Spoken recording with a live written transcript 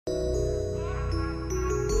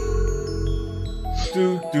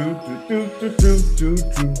You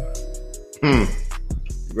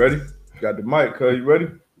ready? Got the mic, cuz. You ready?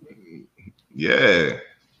 Yeah.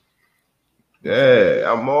 Yeah,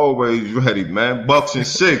 I'm always ready, man. Bucks and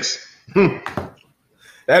 6.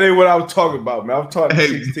 That ain't what I was talking about, man. I was talking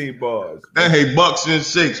 16 bars. Hey, Bucks and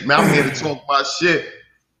 6, man. I'm here to talk about shit.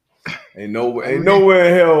 Ain't nowhere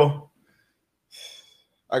in hell.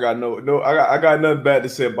 I got nothing bad to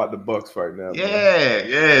say about the Bucks right now.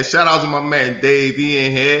 Yeah. Shout out to my man Dave. He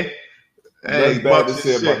in here. Hey, nothing bad to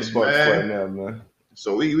say about the Bucks right now, man.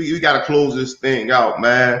 So we gotta close this thing out,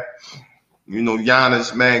 man. You know,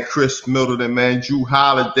 Giannis, man, Chris Middleton, man, Jrue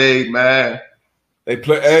Holiday, man. They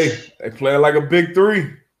playing like a big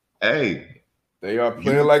three. Hey. They are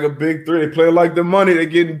playing like a big three. They playing like the money they're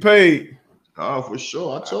getting paid. Oh, for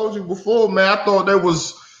sure. I told you before, man. I thought there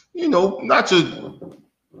was, not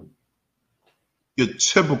your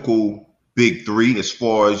typical big three as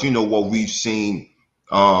far as, what we've seen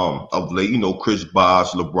of late. Chris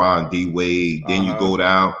Bosh, LeBron, D Wade. Then you go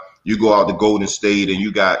down. You go out to Golden State and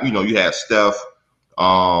you got, you had Steph,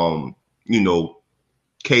 KD,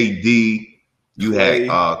 you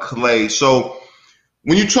had Clay. So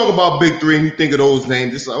when you talk about big three and you think of those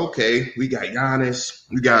names, it's like, okay, we got Giannis,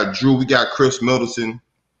 we got Jrue, we got Chris Middleton.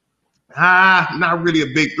 Not really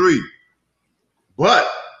a big three. But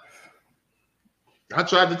I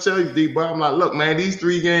tried to tell you, D, but I'm like, look, man, these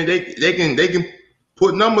 3 games, they can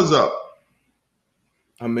put numbers up.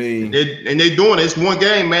 I mean, and they doing it. It's one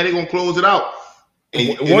game, man. They're gonna close it out.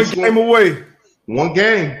 One game away. One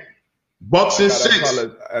game. Bucks and 6.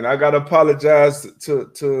 And I gotta apologize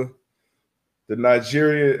to the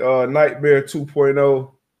Nigerian Nightmare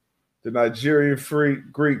 2.0, the Nigerian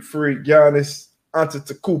freak, Greek freak, Giannis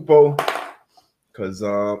Antetokounmpo, because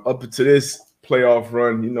up into this playoff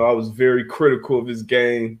run, I was very critical of his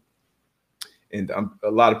game, and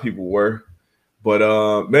a lot of people were.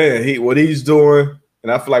 But man, what he's doing.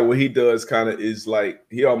 And I feel like what he does kind of is like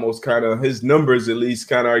he almost kind of his numbers at least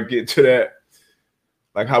kind of are getting to that,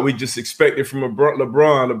 like how we just expected from LeBron.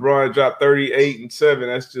 LeBron dropped 38 and 7.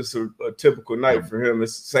 That's just a typical night for him.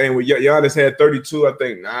 It's the same with Giannis had 32, I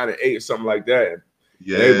think 9 and 8 or something like that.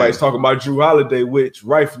 Yeah, and everybody's talking about Jrue Holiday, which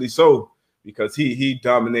rightfully so because he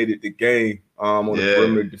dominated the game on the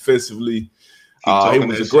perimeter defensively. He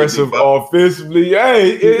was aggressive offensively.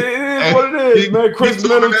 Hey, it is what it is, man. Chris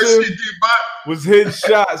Middleton was hitting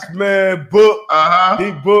shots, man.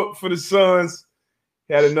 He booked for the Suns.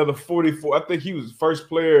 He had another 44. I think he was the first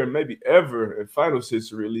player, maybe ever in finals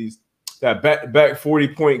history, at least, that back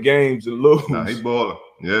 40-point games and lose. Nah, he balling.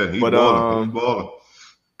 Yeah, he balling.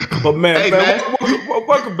 But man,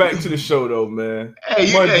 welcome back to the show, though, man. Hey,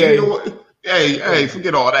 you know what? Hey,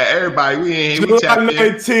 forget all that. Everybody, we in here. We tapped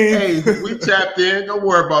in. Hey, we tapped in. Don't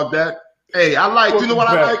worry about that. Hey, I like, you know what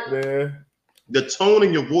I like? Man. The tone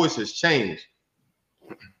in your voice has changed.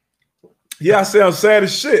 Yeah, I sound sad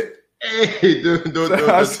as shit. Hey, the tone in your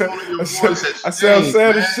voice has changed. I sound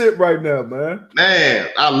sad as shit right now, man. Man,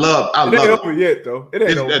 I love it. It ain't over yet, though. It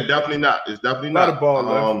ain't over. Definitely not. It's definitely not. A lot of ball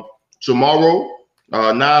left. Tomorrow,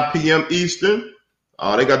 9 p.m. Eastern.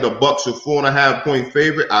 They got the Bucks a 4.5-point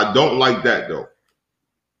favorite. I don't like that though.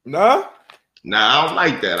 Nah, I don't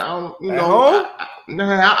like that. I don't,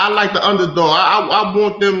 I like the underdog. I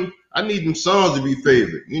want them. I need them Suns to be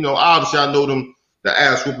favored. Obviously I know them. The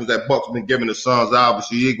ass whoopings that Bucks been giving the Suns.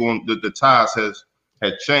 Obviously, the ties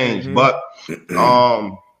had changed, but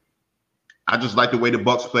I just like the way the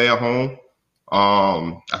Bucks play at home.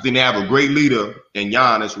 I think they have a great leader in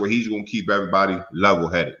Giannis, where he's gonna keep everybody level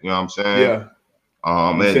headed. You know what I'm saying? Yeah.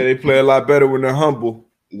 And they play a lot better when they're humble.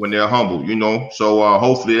 So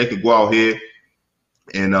hopefully they can go out here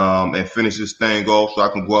and finish this thing off, so I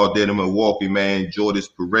can go out there to Milwaukee, man, enjoy this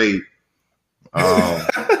parade.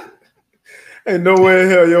 Ain't no way in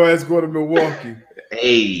hell your ass going to Milwaukee.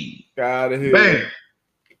 Hey, get out of here, man.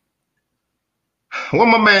 Where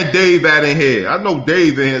my man Dave at in here? I know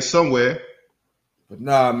Dave in here somewhere. But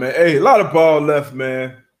nah, man. Hey, a lot of ball left,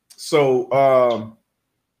 man. So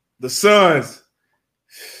the Suns.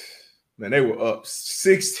 Man, they were up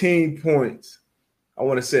 16 points, I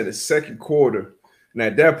want to say, in the second quarter. And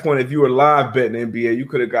at that point, if you were live betting the NBA, you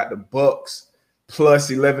could have got the Bucks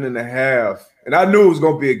plus 11.5. And I knew it was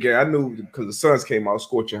going to be a game. I knew because the Suns came out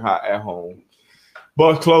scorching hot at home.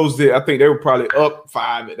 Bucks closed it. I think they were probably up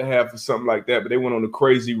 5.5 or something like that. But they went on a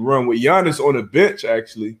crazy run with Giannis on the bench,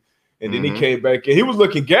 actually. And then he came back in. He was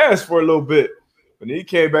looking gas for a little bit. But then he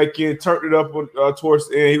came back in, turned it up towards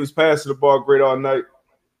the end. He was passing the ball great all night.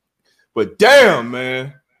 But damn,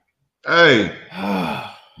 man. Hey.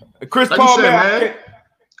 Chris Paul, man.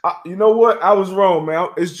 You know what? I was wrong, man.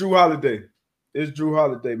 It's Jrue Holiday. It's Drew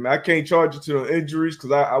Holiday, man. I can't charge you to the injuries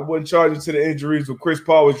because I wasn't charging to the injuries when Chris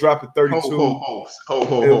Paul was dropping 32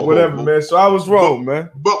 whatever, man. So I was wrong, man.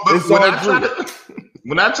 But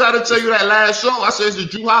when I try to tell you that last show, I said it's the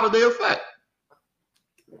Drew Holiday effect.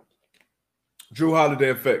 Drew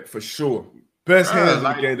Holiday effect for sure. Best hands in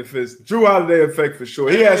the game defense. Drew Holiday effect for sure.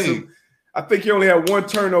 He had some. I think he only had one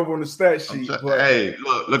turnover on the stat sheet. But hey,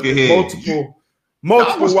 look at here.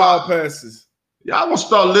 Multiple wild passes. Y'all gonna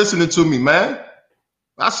start listening to me, man.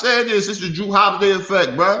 I said this. It's the Drew Holiday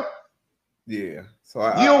effect, bro. Yeah. So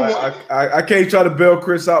I can't try to bail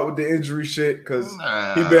Chris out with the injury shit because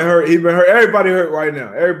he been hurt. Everybody hurt right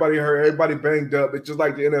now. Everybody hurt. Everybody banged up. It's just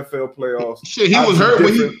like the NFL playoffs. Shit, he was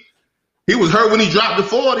hurt when he dropped the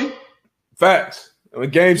 40. Facts. In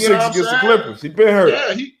game 6 against the Clippers, he been hurt.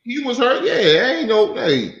 Yeah, he was hurt. Yeah, ain't no.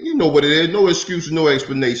 Hey, you know what it is. No excuses, no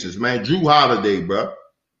explanations, man. Drew Holiday, bro.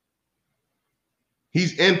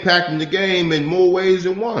 He's impacting the game in more ways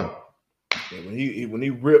than one. Yeah, when he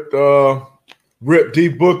ripped D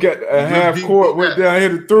Book at half court, went down,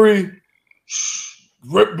 hit a 3.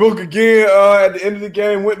 Ripped Book again at the end of the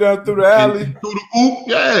game, went down through the alley, through the oop.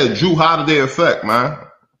 Yeah, Drew Holiday effect, man.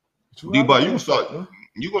 D-Boy, you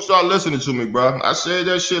gonna start listening to me, bro. I said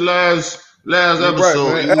that shit last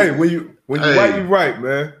episode. Right, hey, when you right, you right,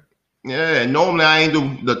 man. Yeah, normally I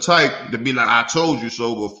ain't the type to be like I told you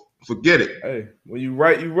so, but forget it. Hey, when you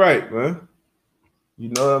right, man. You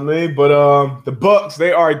know what I mean? But the Bucks,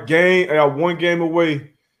 they are one game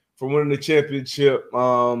away from winning the championship.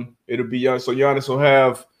 It'll be young. So Giannis will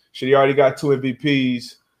have. He already got 2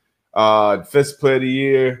 MVPs, Defensive Player of the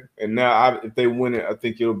Year, and now if they win it, I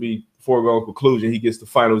think it'll be foregone conclusion. He gets the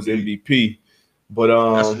Finals MVP. But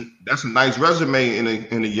that's a nice resume in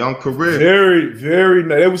a young career. Very, very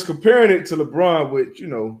nice. They was comparing it to LeBron,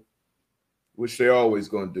 which they always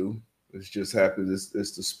gonna do. It just happens.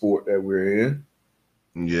 It's the sport that we're in.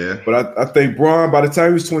 Yeah. But I think Bron, by the time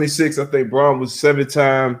he was 26, I think Bron was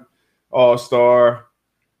 7-time All-Star,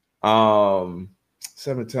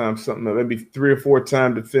 7-time something, maybe 3 or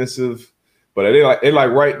 4-time defensive. But they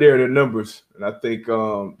like right there, the numbers. And I think,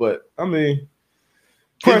 but I mean,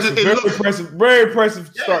 very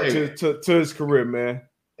impressive start to his career, man.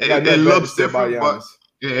 It looks different, but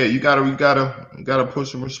yeah, you gotta put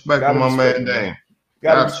some respect on my man Dame.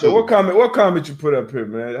 What comment you put up here,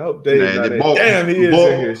 man? I hope Dave not there. Damn, he is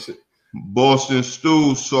in here. Shit. Boston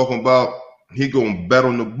Stu's talking about he gonna bet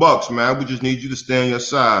on the Bucks, man. We just need you to stay on your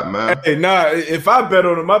side, man. Hey, if I bet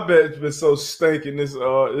on them, my bet's been so stinking this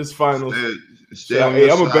finals. I'm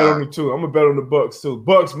gonna bet on them too. I'm gonna bet on the Bucks too.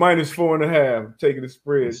 Bucks -4.5. Taking the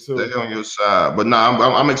spread too. Stay on your side, but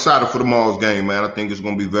I'm excited for tomorrow's game, man. I think it's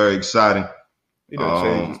gonna be very exciting. He done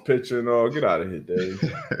changed his picture and all. Get out of here, Dave.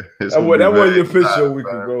 that wasn't your picture a week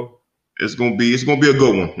ago. It's gonna be a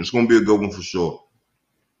good one. It's gonna be a good one for sure.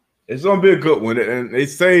 It's gonna be a good one, and they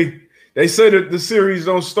say that the series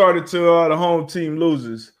don't start until the home team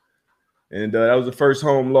loses, and that was the first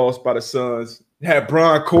home loss by the Suns. Had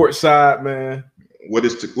Bron courtside, man, with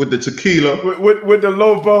the tequila, with the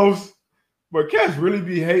Lobos. But cats really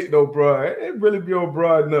be hating though, bro. It really be on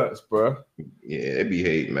Bron nuts, bro. Yeah, they be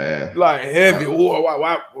hating, man. Like heavy.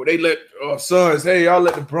 Why they let Suns? Hey, y'all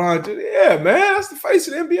let the Bron do it. Yeah, man. That's the face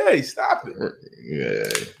of the NBA. Stop it. Yeah,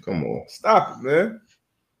 come on. Stop it, man.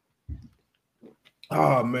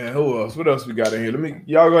 Oh man, who else? What else we got in here?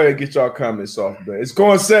 Y'all go ahead and get y'all comments off, man. It's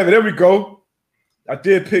going 7. There we go. I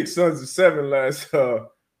did pick Suns at 7 last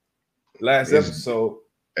episode.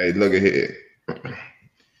 Hey, look at here.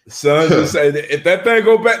 Suns just say that if that thing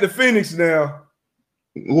go back to Phoenix now,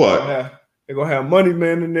 what? They're gonna have Money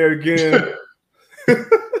Man in there again.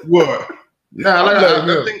 What? Nah,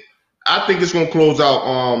 I think it's gonna close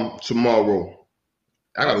out tomorrow.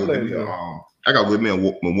 I gotta go with me a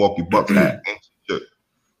Milwaukee Bucks hat.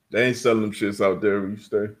 They ain't selling them shits out there where you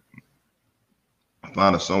stay.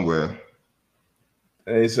 Find it somewhere.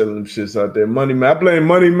 They ain't selling them shits out there. Money Man. I blame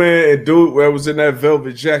Money Man and dude where I was in that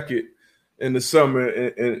velvet jacket in the summer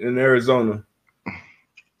in Arizona. I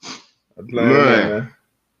blame man.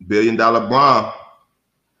 $1 billion Bron. $1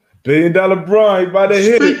 billion Bron, he about to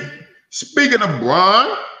hit it. Speaking of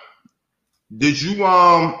Bron, did you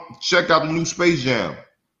check out the new Space Jam?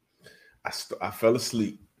 I fell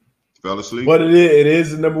asleep. Fell asleep? But it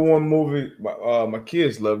is the #1 movie. My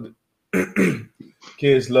kids loved it.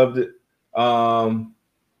 Kids loved it. I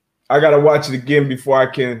gotta watch it again before I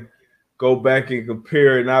can go back and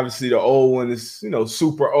compare it. And obviously the old one is,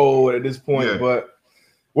 super old at this point. Yeah. But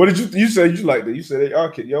what did you say you liked it? You said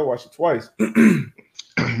y'all watched it twice.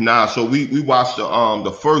 Nah, so we watched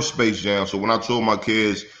the first Space Jam. So when I told my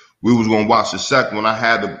kids we was gonna watch the second one, I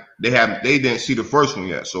had to they didn't see the first one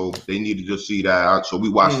yet, so they needed to see that. So we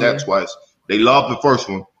watched that twice. They loved the first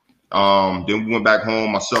one. Then we went back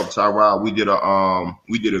home. Myself, Tyrod, we did a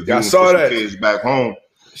viewing for some kids back home.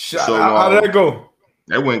 How did that go?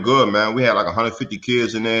 That went good, man. We had like 150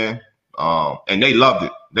 kids in there, and they loved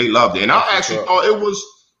it. They loved it, and I actually thought it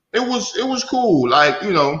was cool. Like,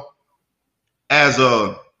 you know, as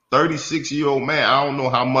a 36-year-old man, I don't know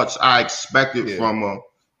how much I expected from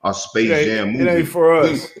a Space Jam movie. It ain't for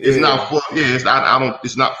us. It's not for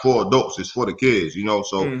It's not for adults. It's for the kids. You know.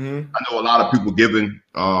 So I know a lot of people giving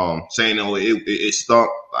saying it stunk.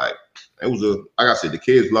 Like, it was like I said, the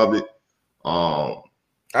kids loved it.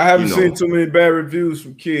 I haven't seen too many bad reviews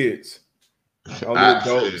from kids. Only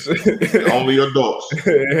adults. Only adults.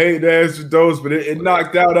 I hate to answer those, but it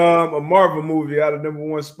knocked out a Marvel movie out of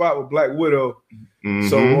 #1 spot with Black Widow.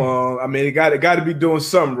 So I mean, it got to be doing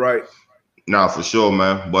something right. Nah, for sure,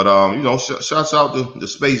 man. But you know, shouts out to the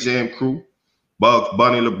Space Jam crew, Bugs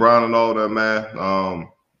Bunny, LeBron, and all that, man. I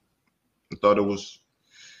thought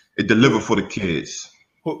it delivered for the kids.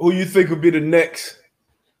 Who you think would be the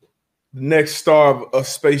next star of a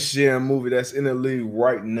Space Jam movie that's in the league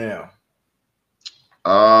right now?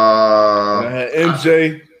 I had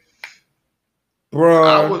MJ,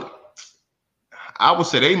 Bron. I would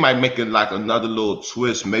say they might make it like another little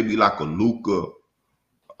twist, maybe like a Luka.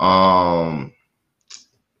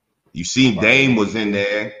 You seen Dame was in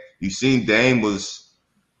there. You seen Dame was.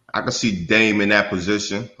 I can see Dame in that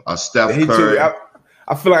position. Steph Curry.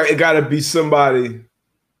 I feel like it got to be somebody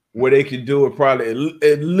where they could do it probably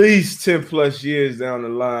at least 10 plus years down the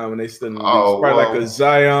line when they still in the league. Probably like a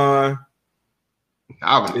Zion.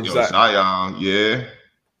 Zion, yeah.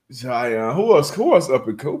 Zion. Who else up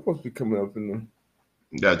in? Who supposed to be coming up in them?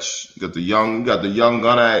 Got the young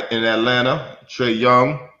gunner in Atlanta, Trae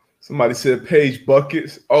Young. Somebody said Page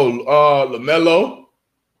Buckets. LaMelo.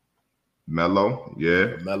 Melo,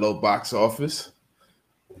 yeah. LaMelo box office.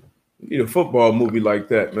 We need a football movie like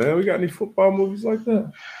that, man. We got any football movies like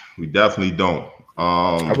that? We definitely don't.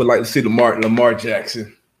 I would like to see Lamar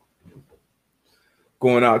Jackson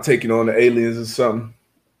going out taking on the aliens or something.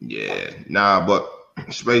 Yeah, but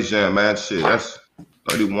Space Jam, man, shit, that's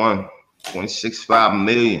 31.65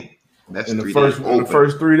 million. That's in the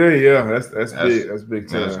first 3 days. Yeah, that's big. That's big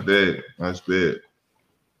time. That's big.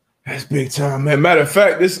 That's big time, man. Matter of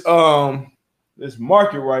fact, this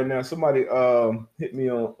market right now. Somebody hit me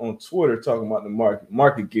on Twitter talking about the market.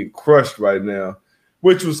 Market getting crushed right now,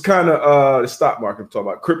 which was kind of the stock market. I'm talking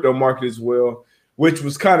about crypto market as well, which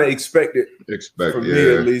was kind of expected for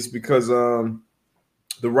me at least, because the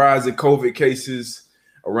rise in COVID cases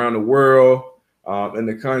around the world. In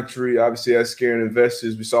the country, obviously that's scaring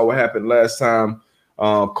investors. We saw what happened last time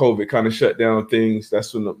COVID kind of shut down things.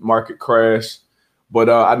 That's when the market crashed. But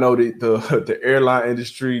I know the airline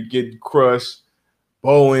industry getting crushed,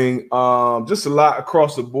 Boeing, just a lot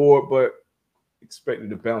across the board, but expected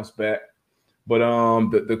to bounce back. But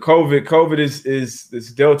the COVID is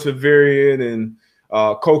this Delta variant, and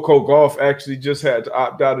Coco Golf actually just had to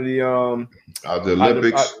opt out of the Olympics. Out of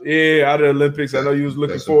the Olympics. I know you was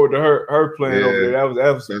looking forward to her playing over there.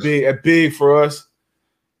 That was big for us.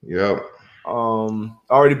 Yep.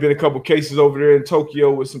 Already been a couple cases over there in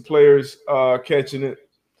Tokyo with some players catching it.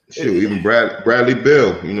 Even Bradley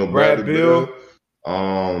Beal. You know, Bradley Beal.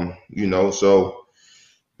 You know, so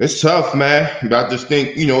it's tough, man. But I just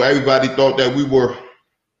think, you know, everybody thought that we were,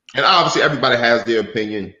 and obviously everybody has their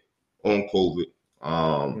opinion on COVID.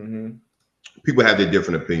 People have their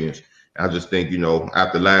different opinions. I just think, you know,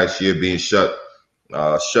 after last year being shut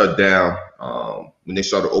down, when they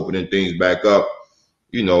started opening things back up,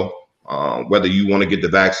 you know, whether you want to get the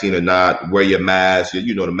vaccine or not, wear your mask,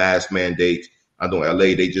 you know, the mask mandate. I know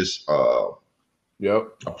LA, they just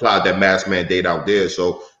applied that mask mandate out there.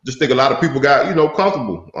 So just think a lot of people got, you know,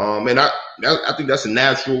 comfortable. And I think that's a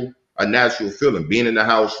natural feeling, being in the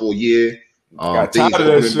house for a year. Things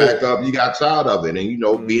opening back up, you got tired of it, and you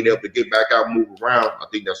know, being able to get back out and move around, I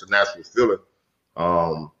think that's a natural feeling.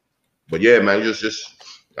 But yeah, man, just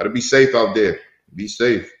gotta be safe out there. Be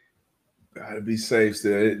safe. Gotta be safe.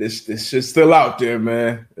 Still, this shit's still out there,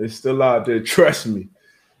 man. It's still out there. Trust me.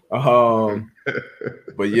 But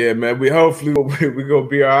yeah, man, we hopefully we're gonna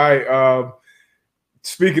be all right.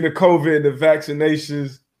 Speaking of COVID and the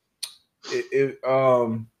vaccinations,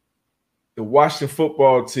 the Washington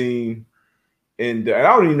football team. And I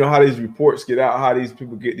don't even know how these reports get out, how these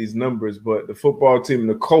people get these numbers, but the football team and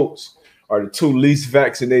the Colts are the two least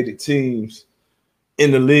vaccinated teams in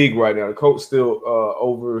the league right now. The Colts still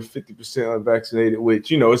over 50% unvaccinated, which,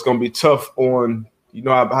 you know, it's going to be tough on, you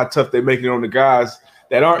know, how tough they're making it on the guys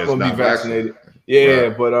that aren't going to be vaccinated. Yeah,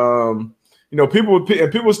 right. But you know,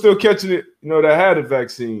 people still catching it, you know, that had a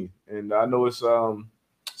vaccine. And I know it's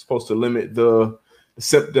supposed to limit the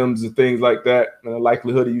symptoms and things like that, and the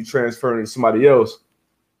likelihood of you transferring to somebody else.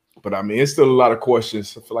 But I mean, it's still a lot of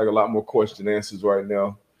questions. I feel like a lot more question answers right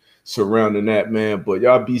now surrounding that, man. But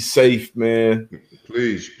y'all be safe, man.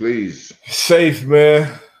 Please. Safe,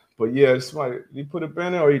 man. But yeah, somebody, he put a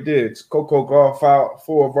ban or he did. Coco Golf out.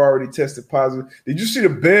 4 have already tested positive. Did you see the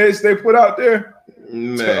beds they put out there?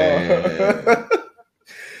 Man.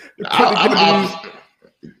 I'm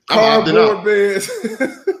cardboard beds.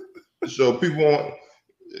 So people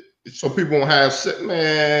won't have sex.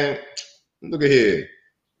 Man, look at here.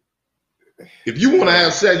 If you want to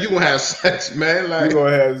have sex, you're gonna have sex, man. Like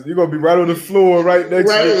you're gonna be right on the floor, right next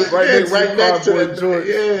to it, joint.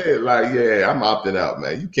 Yeah, I'm opting out,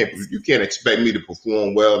 man. You can't expect me to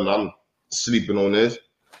perform well and I'm sleeping on this.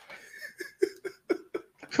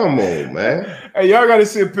 Come on, man. Hey, y'all gotta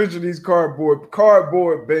see a picture of these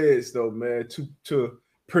cardboard beds, though, man, to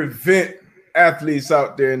prevent athletes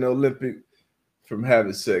out there in the Olympic from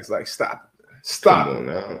having sex. Like, stop. Come on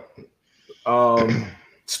now.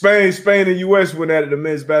 Spain and U.S. went at it, the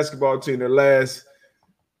men's basketball team, their last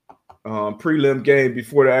prelim game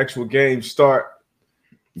before the actual game start.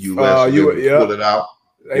 U.S. pulled it out.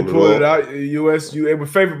 They pulled it out. U.S. They were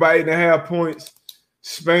favored by 8.5 points.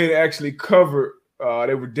 Spain actually covered.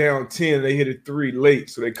 They were down 10. They hit a 3 late,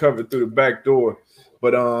 so they covered through the back door.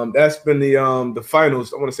 But that's been the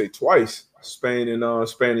finals. I want to say twice. Spain and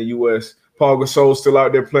U.S. Paul Gasol still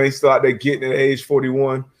out there playing, still out there getting at age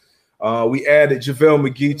 41. We added JaVale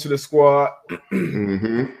McGee to the squad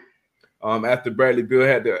after Bradley Beal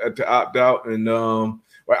had to opt out, and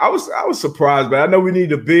I was surprised, but I know we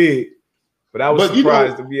need a big, but I was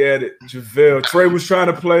surprised that we added JaVale. Trey was trying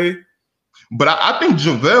to play, but I think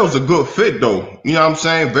JaVale's a good fit, though. You know what I'm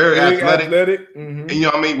saying? Very athletic. Mm-hmm. And, you know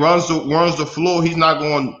what I mean? Runs the floor. He's not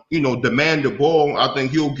going to demand the ball. I think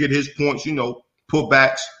he'll get his points.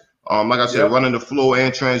 Putbacks. Like I said, running the floor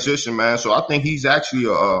and transition, man. So I think he's actually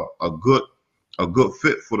a good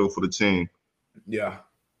fit for the team. Yeah,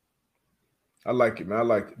 I like it, man. I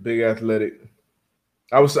like it. Big athletic.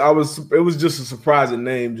 It was just a surprising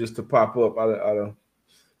name just to pop up. I don't,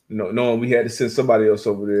 knowing we had to send somebody else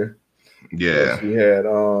over there. Yeah, we had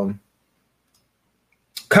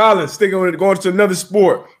Colin sticking with it, going to another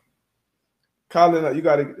sport. Colin, you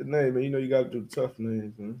got to get the name, man. You got to do the tough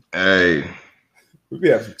names, man. Hey. We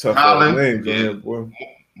have some tough names on here, boy.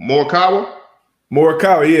 Morikawa,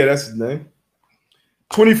 yeah, that's his name.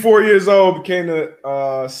 24 years old, became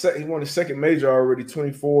he won the second major already.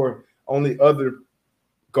 24, only other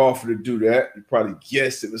golfer to do that. You probably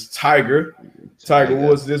guessed it was Tiger. Tiger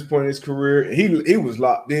Woods at this point in his career. He was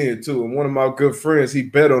locked in too. And one of my good friends, he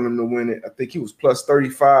bet on him to win it. I think he was plus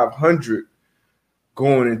 3,500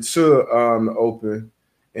 going into the Open.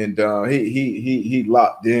 And he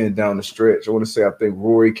locked in down the stretch. I want to say I think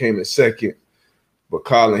Rory came in second, but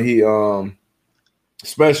Colin he was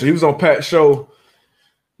on Pat's show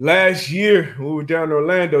last year when we were down in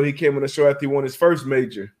Orlando. He came on the show after he won his first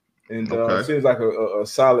major, and seems like a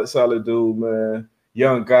solid dude, man.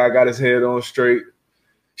 Young guy, got his head on straight.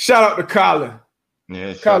 Shout out to Colin.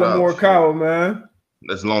 Yeah, Colin Morikawa, man.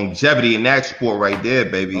 That's longevity in that sport right there,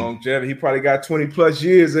 baby. Longevity. He probably got 20 plus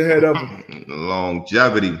years ahead of him.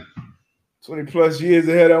 Longevity. 20 plus years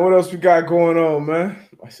ahead of him. What else we got going on, man?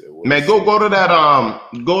 I said, man, go to that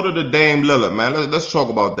go to the Dame Lillard, man. Let's talk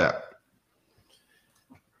about that.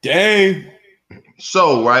 Dame.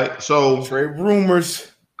 So trade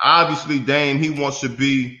rumors. Obviously, Dame, he wants to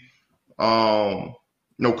be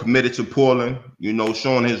committed to Portland,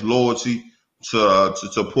 showing his loyalty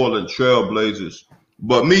to Portland Trailblazers.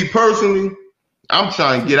 But me personally, I'm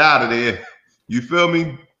trying to get out of there. You feel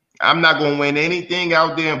me? I'm not going to win anything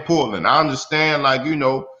out there in Portland. I understand,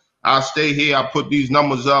 I'll stay here. I put these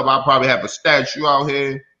numbers up. I'll probably have a statue out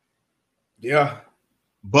here. Yeah.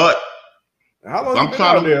 But how long have you been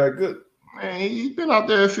out there? Good. Man, he's been out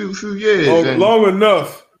there a few years. Long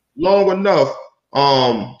enough. Long enough.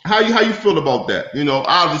 How you feel about that?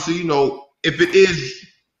 Obviously,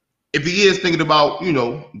 if he is thinking about,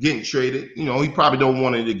 getting traded, he probably don't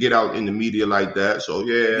want it to get out in the media like that. So,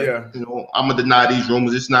 yeah. I'm going to deny these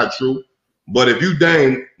rumors. It's not true. But if you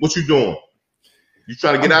Dame, what you doing? You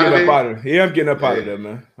trying to get out of there? Yeah, I'm getting up out of there,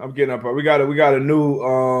 man. I'm getting up. We got a new,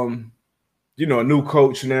 a new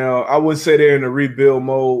coach now. I wouldn't say they're in a rebuild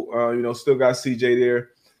mode. Still got CJ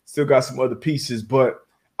there. Still got some other pieces. But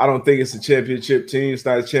I don't think it's a championship team. It's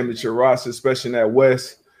not a championship roster, especially in that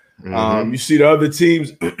West. You see the other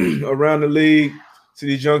teams around the league, see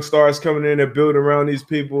these young stars coming in and building around these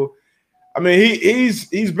people. I mean,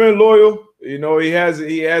 he's been loyal. You know, he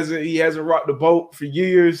hasn't rocked the boat for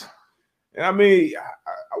years. And I mean,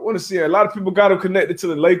 I want to see a lot of people got him connected to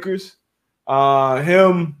the Lakers.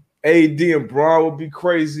 Him, AD, and Bron would be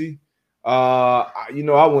crazy. You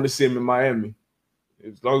know, I want to see him in Miami.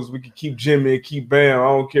 As long as we can keep Jimmy and keep Bam, I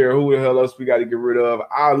don't care who the hell else we got to get rid of.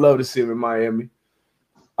 I'd love to see him in Miami.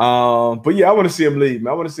 But yeah, I want to see him leave,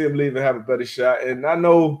 man. I want to see him leave and have a better shot. And I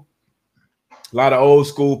know a lot of old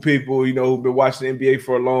school people, you know, who've been watching the NBA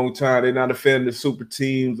for a long time. They're not a fan of the super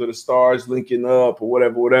teams or the stars linking up or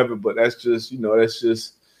whatever. But that's just, you know,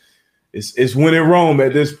 it's win in Rome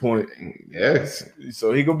at this point. Yes.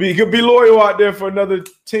 So he could be loyal out there for another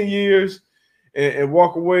 10 years and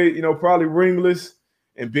walk away, you know, probably ringless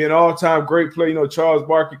and be an all-time great player. You know, Charles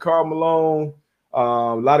Barkley, Karl Malone,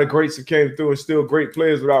 a lot of greats that came through and still great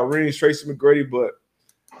players without rings, Tracy McGrady. But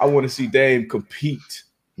I want to see Dame compete.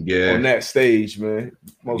 Yeah, on that stage, man.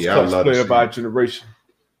 Most clutch player of our generation.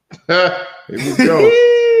 Here we go.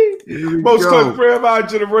 Most clutch player of our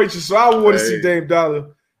generation. So I want to see Dame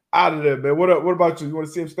Dollar out of there, man. What about you? You want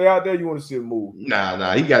to see him stay out there? You want to see him move?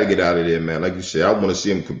 Nah. He got to get out of there, man. Like you said, I want to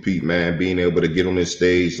see him compete, man. Being able to get on this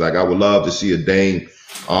stage, like I would love to see a Dame,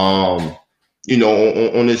 you know,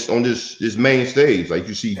 on this main stage, like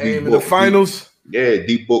you see Dame in the finals.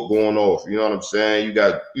 D-Book going off. You know what I'm saying? You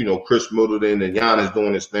got, you know, Chris Middleton and Giannis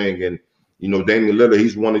doing this thing, and you know, Damian Lillard.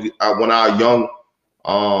 He's one of our young.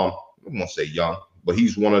 I won't say young, but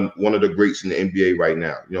he's one of the greats in the NBA right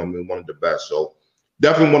now. You know what I mean? One of the best. So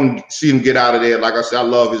definitely want to see him get out of there. Like I said, I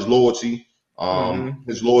love his loyalty.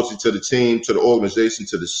 His loyalty to the team, to the organization,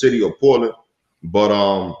 to the city of Portland.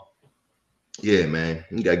 But yeah, man,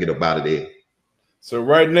 you gotta get up out of there. So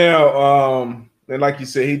right now, and like you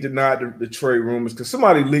said, he denied the trade rumors because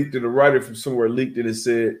somebody leaked it. A writer from somewhere leaked it and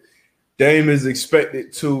said Dame is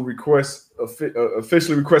expected to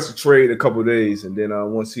officially request a trade in a couple of days. And then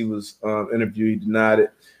once he was interviewed, he denied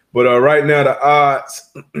it. But right now, the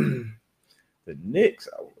odds, the Knicks,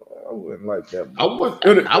 I wouldn't like that. I want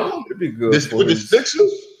to be good with the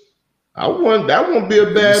Sixers. That won't be a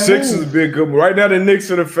bad move. Sixers would be a good move. Right now, the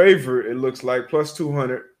Knicks are the favorite. It looks like plus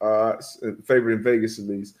 200, favorite in Vegas at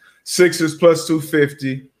least. Sixers plus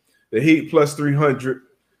 250, the Heat plus 300,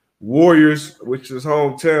 Warriors, which is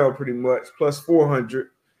hometown pretty much, plus 400,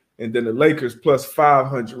 and then the Lakers plus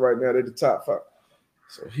 500 right now. They're the top five.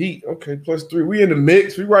 So Heat, okay, plus 3. We in the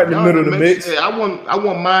mix. We right in the middle of the mix. Yeah, I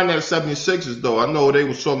want mine at 76ers though. I know they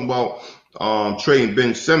was talking about trading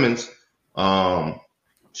Ben Simmons, Lillard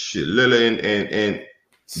and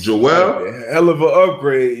Joel. Yeah, hell of an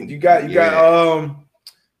upgrade. You got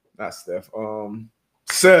not Steph.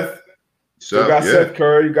 Seth. You got Seth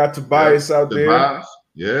Curry. You got Tobias out there.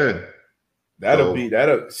 Yeah. That'll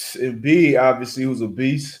Embiid, obviously, who's a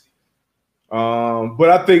beast. But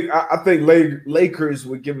I think Lakers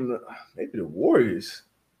would give him maybe the Warriors.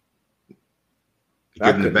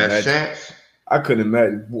 Give him the best chance. I couldn't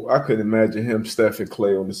imagine him, Steph, and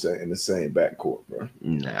Clay in the same backcourt, bro.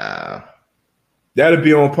 Nah. That'd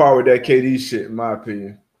be on par with that KD shit, in my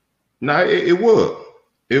opinion. Nah, it would.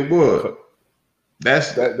 It would.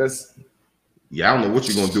 That's yeah. I don't know what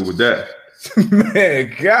you're gonna do with that,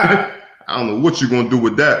 man. God, I don't know what you're gonna do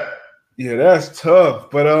with that. Yeah, that's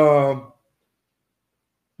tough. But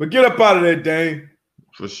get up out of there, Dame.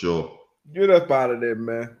 For sure. Get up out of there,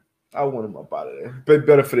 man. I want him up out of there. But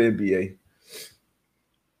better for the NBA.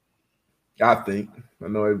 I think. I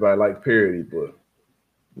know everybody like parity, but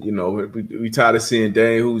you know we tired of seeing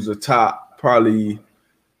Dame, who's a top probably.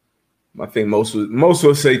 I think most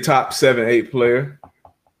would say top 7, 8 player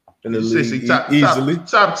in the league easily.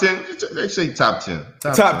 Top 10. They say top 10.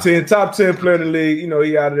 Top 10 player in the league. You know,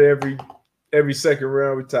 he out of there every second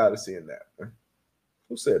round. We're tired of seeing that. Man.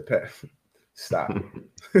 Who said Pat? Stop.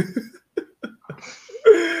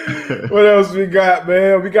 What else we got,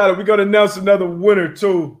 man? We got to announce another winner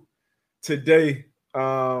too today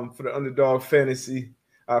for the Underdog Fantasy.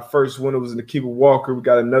 Our first winner was Nikiba Walker. We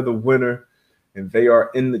got another winner. And they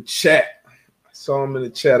are in the chat. I saw them in the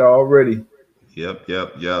chat already. Yep. We're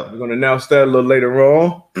going to announce that a little later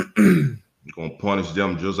on. We're going to punish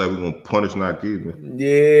them just like we're going to punish Nikiba.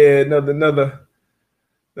 Yeah,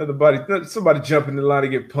 another body. Somebody jump in the line to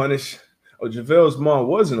get punished. Oh, JaVale's mom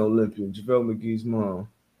was an Olympian. JaVale McGee's mom.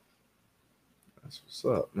 That's what's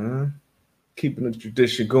up, man. Keeping the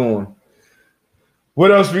tradition going.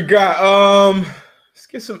 What else we got? Let's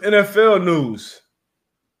get some NFL news.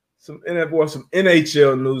 Some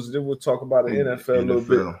NHL news. Then we'll talk about the NFL a little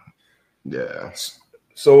bit. Yeah.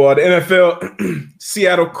 So the NFL,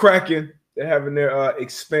 Seattle Kraken, they're having their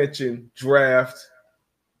expansion draft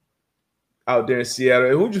out there in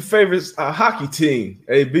Seattle. And who's your favorite hockey team?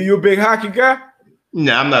 Hey, B, you a big hockey guy?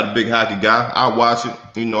 Nah, I'm not a big hockey guy. I watch it.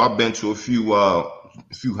 You know, I've been to a few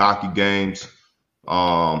hockey games.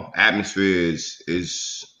 Atmosphere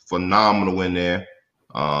is phenomenal in there.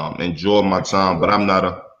 Enjoy my time, but I'm not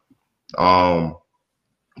a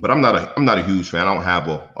huge fan. I don't have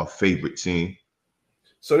a favorite team.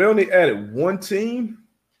 So they only added one team.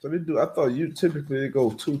 So they do. I thought you typically they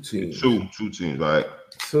go two teams. Two teams, right?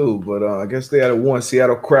 Two, but I guess they added one.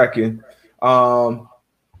 Seattle Kraken.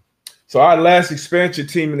 So our last expansion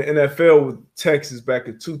team in the NFL was Texas back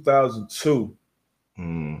in 2002.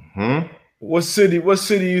 Mm-hmm. What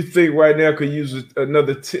city you think right now could use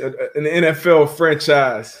another an NFL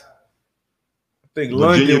franchise? I think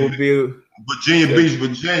London would be Virginia Beach,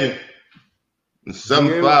 Virginia.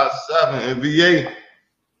 757 NBA.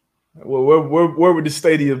 Well, where would the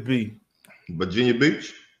stadium be? Virginia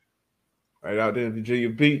Beach. Right out there in Virginia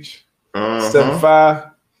Beach.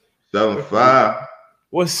 7-5.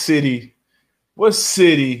 What city? How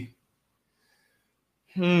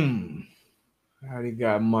they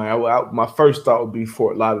got money? My first thought would be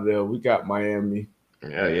Fort Lauderdale. We got Miami.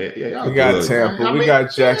 Yeah. We got Tampa. We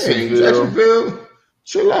got Jacksonville.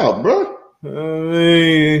 Chill out, bro.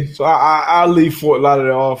 So I'll leave Fort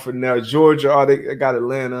Lauderdale off for now. Georgia, they got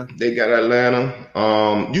Atlanta. They got Atlanta.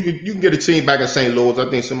 You can get a team back in St. Louis. I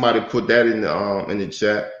think somebody put that in the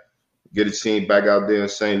chat. Get a team back out there in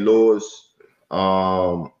St. Louis.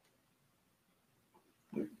 Let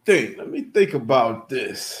me think about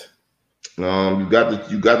this. You got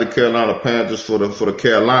the Carolina Panthers for the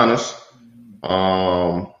Carolinas.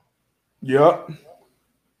 Yep.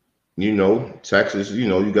 You know, Texas. You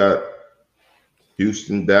know, you got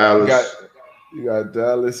Houston, Dallas. You got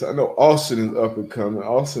Dallas. I know Austin is up and coming.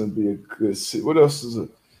 Austin would be a good city. What else is it?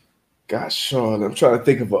 Gosh, Sean, I'm trying to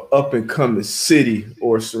think of an up and coming city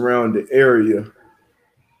or surrounding area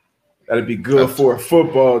that'd be good for a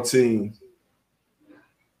football team.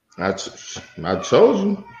 I told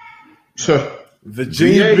you.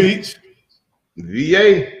 Virginia Beach.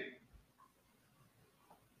 VA.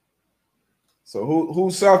 So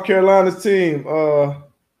who's South Carolina's team?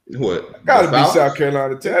 What? Gotta be South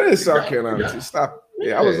Carolina team. That is South Carolina team. Stop.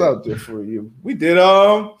 Yeah, I was out there for you. We did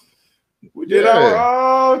our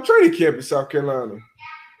training camp in South Carolina.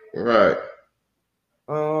 Right.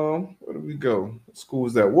 Where did we go? What school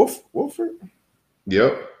was that? Wolford?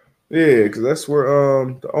 Yep. Yeah, because that's where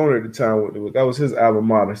the owner at the time, that was his alma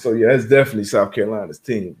mater. So yeah, that's definitely South Carolina's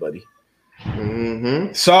team, buddy.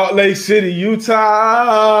 Mm-hmm. Salt Lake City,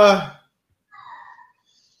 Utah.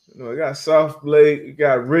 You know, we got South Lake, we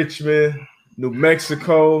got Richmond, New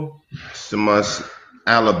Mexico.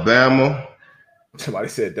 Alabama. Somebody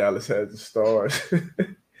said Dallas has the Stars.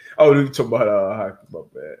 Oh, you talking about hockey? My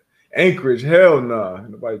bad. Anchorage, hell no.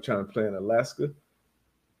 Nobody trying to play in Alaska.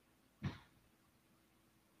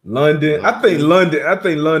 London. I think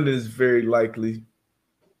London is very likely.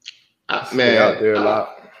 Man, out there a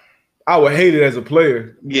lot. I would hate it as a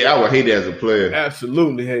player. Yeah, I would hate it as a player.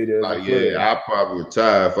 Absolutely hate it as a player. Yeah, I'd probably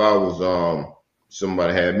retire if I was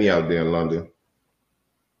somebody had me out there in London.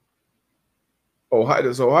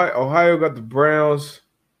 Ohio got the Browns,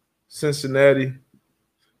 Cincinnati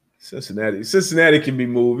can be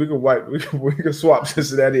moved. We can swap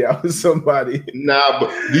Cincinnati out with somebody. Nah, but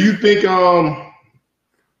do you think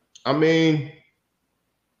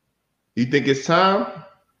you think it's time?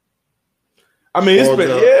 I mean, it's been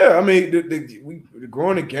the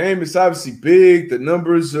growing the game is obviously big. The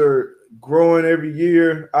numbers are growing every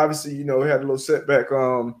year. Obviously, you know, we had a little setback.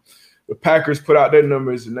 The Packers put out their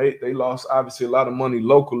numbers and they lost obviously a lot of money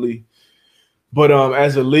locally. But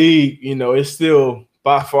as a league, you know, it's still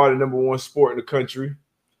by far the number one sport in the country.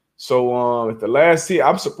 So at the last year,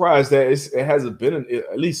 I'm surprised that it hasn't been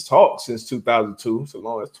at least talk since 2002. So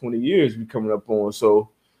long as 20 years we coming up on.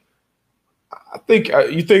 So I think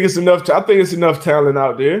you think it's enough. I think it's enough talent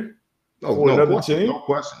out there. No question. Yeah.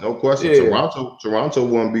 Toronto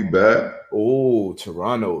won't be bad. Oh,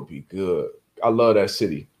 Toronto would be good. I love that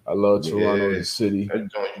city. I love Toronto as a city. You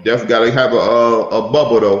definitely got to have a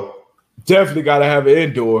bubble though. Definitely got to have an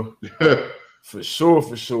indoor. For sure.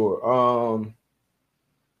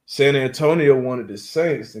 San Antonio wanted the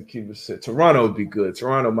Saints and keep it set. Toronto would be good.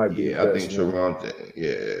 Toronto might be. Yeah, I think Toronto.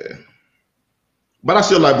 Yeah, but I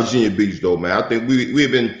still like Virginia Beach though, man. I think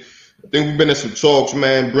we've been in some talks,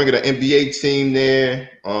 man. Bringing an NBA team there.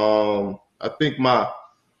 I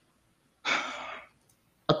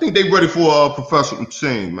think they ready for a professional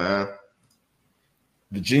team, man.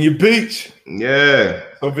 Virginia Beach. Yeah.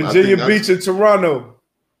 So Virginia Beach and Toronto.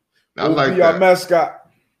 I like that. Our mascot.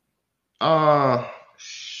 I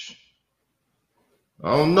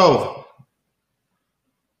don't know.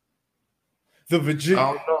 I don't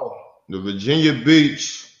know. The Virginia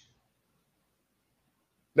Beach.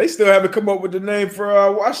 They still haven't come up with the name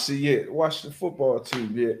for Washington yet. Washington football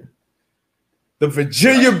team yet. The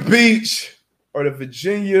Virginia Beach or the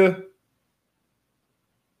Virginia.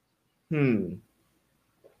 I don't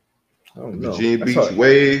know. Virginia Beach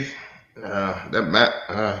Wave. That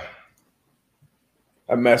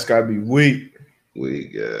mascot be weak. Weak,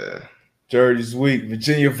 yeah. Jersey's weak.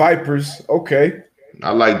 Virginia Vipers. Okay.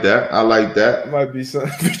 I like that. It might be some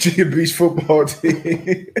Virginia Beach football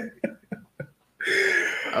team.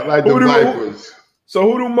 I like the Vipers. So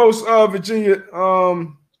who do most Virginia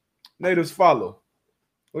natives follow?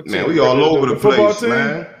 Man, we all over the place,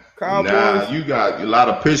 man. Cowboys? Nah, you got a lot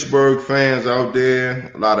of Pittsburgh fans out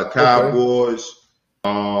there, a lot of Cowboys.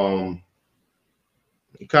 Okay.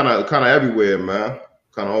 Kind of everywhere, man.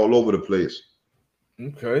 Kind of all over the place.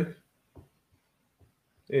 Okay.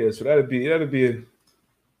 Yeah, so that'd be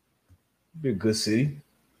a good city.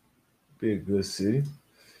 Be a good city.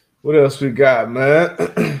 What else we got, man?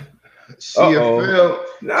 CFL.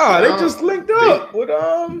 Nah, they just linked up with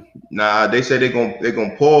Nah, they said they're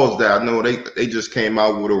gonna pause that. I know they just came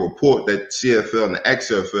out with a report that CFL and the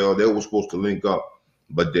XFL they were supposed to link up,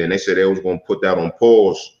 but then they said they was gonna put that on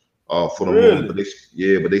pause for the moment. But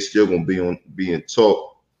they still gonna be in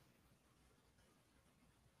talk.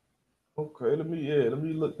 Okay, let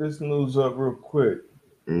me look this news up real quick.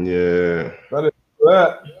 Yeah.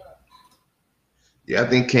 That. Yeah, I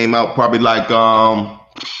think came out probably like a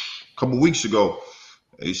couple weeks ago.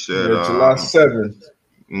 They said July 7th.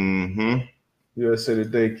 Mm-hmm. USA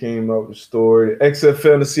Today came out with a story.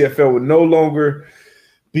 XFL and the CFL would no longer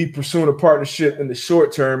be pursuing a partnership in the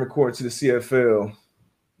short term, according to the CFL.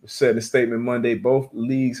 It said in a statement Monday, both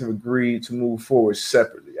leagues have agreed to move forward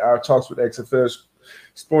separately. Our talks with XFL's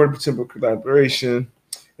sporting potential collaboration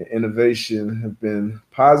and innovation have been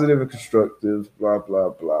positive and constructive, blah, blah,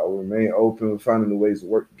 blah. We remain open with finding the ways to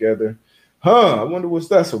work together. I wonder what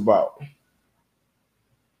that's about.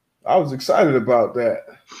 I was excited about that.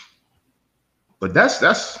 But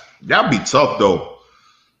that'd be tough though.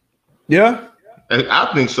 Yeah.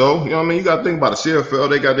 I think so. You know what I mean? You gotta think about the CFL,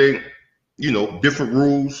 they got different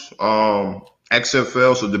rules.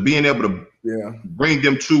 XFL. So to being able to bring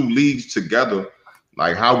them two leagues together,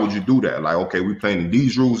 like how would you do that? Like, okay, we're playing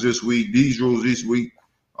these rules this week, these rules this week.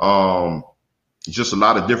 Just a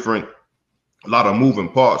lot of moving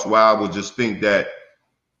parts. Where I would just think that,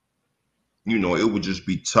 it would just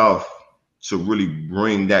be tough to really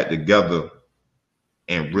bring that together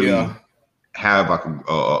and really have like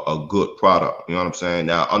a good product. You know what I'm saying?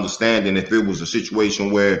 Now, understanding if it was a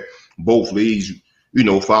situation where both leagues,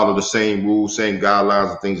 follow the same rules, same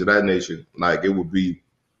guidelines and things of that nature, like it'll be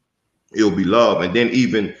love. And then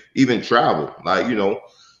even travel, like,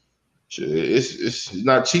 it's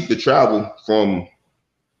not cheap to travel from,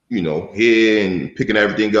 here and picking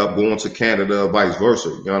everything up, going to Canada, vice versa.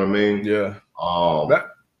 You know what I mean? Yeah.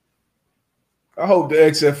 I hope the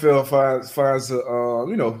XFL finds a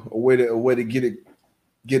way to get it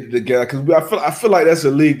together, because I feel like that's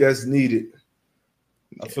a league that's needed.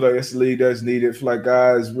 I feel like that's a league that's needed. I feel like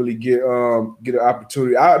guys really get an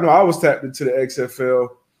opportunity. I know I was tapped into the XFL.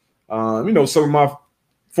 Some of my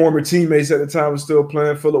former teammates at the time were still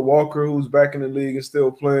playing. Phillip Walker, who's back in the league, is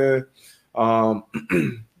still playing.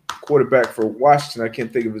 Quarterback for Washington, I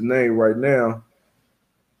can't think of his name right now.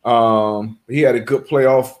 He had a good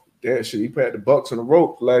playoff. He had the Bucks on the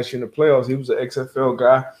rope last year in the playoffs. He was an XFL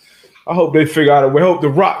guy. I hope they figure out a way. I hope The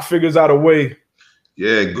Rock figures out a way.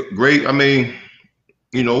 Yeah, great. I mean,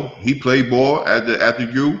 he played ball at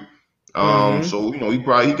the U. So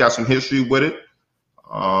he got some history with it.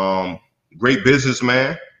 Great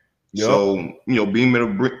businessman. Yep. So being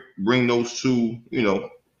able to bring those two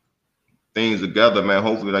things together, man.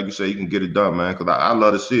 Hopefully, like you say, you can get it done, man. Because I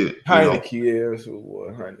love to see it. Heineke, that's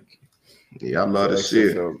what Heineke. Yeah, I love to see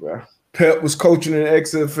it. Bro. Pep was coaching in the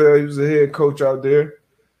XFL. He was a head coach out there.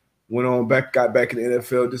 Got back in the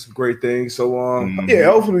NFL, did some great things. So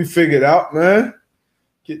hopefully we figure it out, man.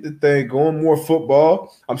 Get the thing going, more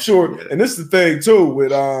football. I'm sure, and this is the thing too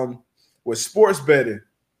with sports betting.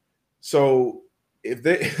 So if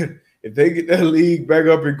they get that league back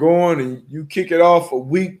up and going, and you kick it off a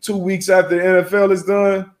week, 2 weeks after the NFL is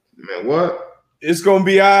done, man, what? It's gonna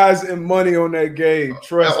be eyes and money on that game.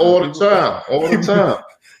 Trust me. All the time.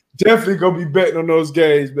 Definitely gonna be betting on those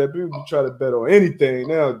games, man. People try to bet on anything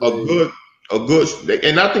nowadays. A good,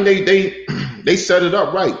 and I think they set it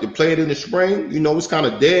up right. They play it in the spring. It's kind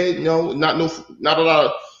of dead. Not a lot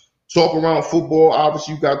of talk around football.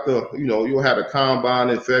 Obviously, you got you'll have the combine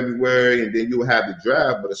in February, and then you'll have the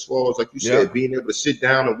draft. But as far as like you said, being able to sit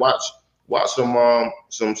down and watch some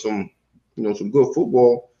good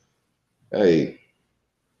football, hey,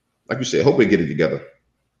 like you said, hope they get it together.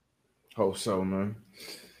 Hope so, man.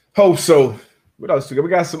 Hope so. What else? We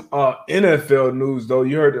got some NFL news though.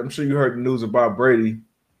 I'm sure you heard the news about Brady.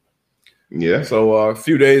 Yeah. So a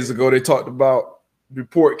few days ago, they talked about.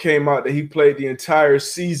 Report came out that he played the entire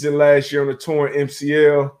season last year on a torn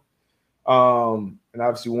MCL, and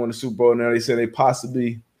obviously won the Super Bowl. Now they said they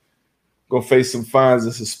possibly gonna face some fines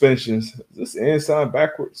and suspensions. Is this the end sign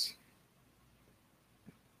backwards?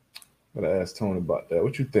 I'm gonna ask Tony about that.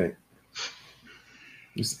 What you think?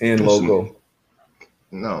 This end logo.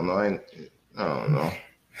 No, I don't know.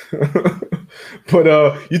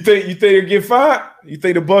 But you think they get fined? You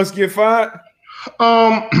think the Bucs get fined?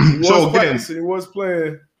 So again, he was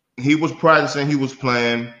playing. He was practicing. He was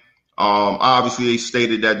playing. Obviously, they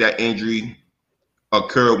stated that injury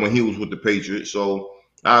occurred when he was with the Patriots. So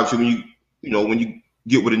obviously, when you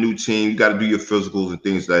get with a new team, you got to do your physicals and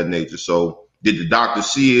things of that nature. So did the doctor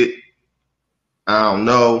see it? I don't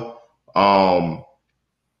know.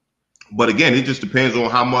 But again, it just depends on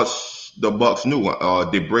how much the Bucs knew.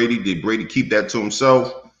 Did Brady keep that to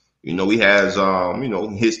himself? He has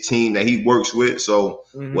his team that he works with. So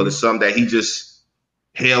whether it's something that he just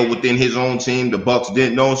held within his own team, the Bucs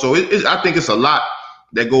didn't know. So I think it's a lot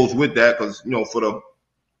that goes with that because for the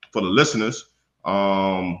listeners,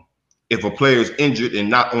 if a player is injured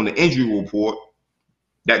and not on the injury report,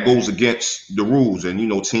 that goes against the rules, and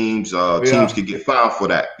teams can get fined for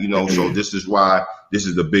that. So this is why this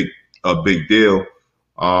is a big deal.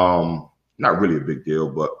 Not really a big deal,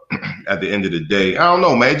 but at the end of the day, I don't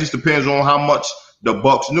know, man. It just depends on how much the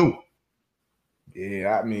Bucs knew.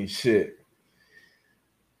 Yeah, I mean, shit.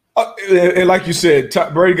 And like you said,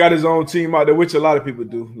 Brady got his own team out there, which a lot of people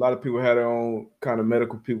do. A lot of people have their own kind of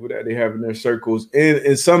medical people that they have in their circles. And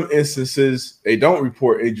in some instances, they don't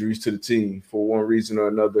report injuries to the team for one reason or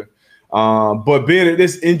another. But being that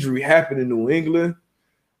this injury happened in New England,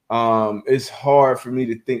 it's hard for me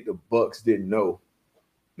to think the Bucs didn't know.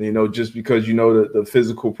 Just because the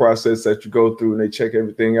physical process that you go through and they check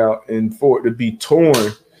everything out, and for it to be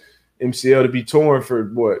torn, MCL to be torn for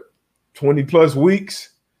what, 20 plus weeks,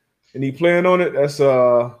 and he playing on it. That's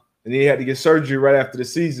and he had to get surgery right after the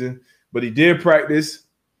season, but he did practice,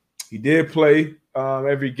 he did play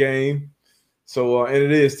every game. So and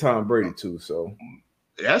it is Tom Brady too. So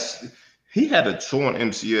he had a torn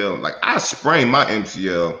MCL. Like I sprained my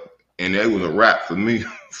MCL, and it was a wrap for me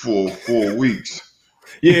for 4 weeks.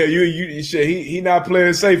 Yeah, you said he not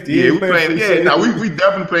playing safety. Yeah, we playing. Yeah, now we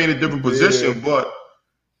definitely playing a different position, but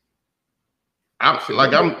I'm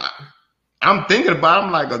thinking about.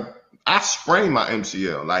 I'm like I sprained my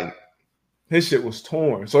MCL. Like his shit was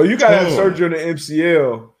torn. So you gotta have surgery on the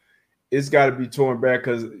MCL. It's got to be torn back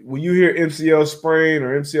because when you hear MCL sprain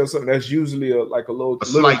or MCL something, that's usually a little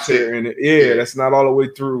tear in it. Yeah, that's not all the way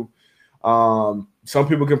through. Some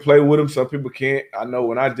people can play with them, some people can't. I know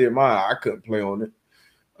when I did mine, I couldn't play on it.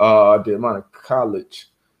 I did mine in college.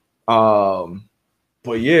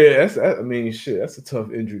 But yeah, that's a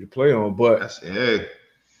tough injury to play on. But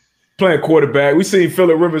playing quarterback, we seen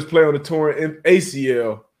Phillip Rivers play on the torn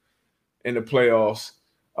ACL in the playoffs.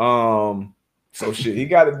 So shit, he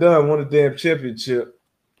got it done, won a damn championship.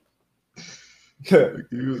 Keep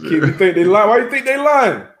you think they lying? Why you think they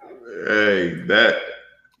lying? Hey,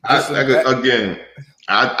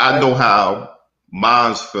 I know how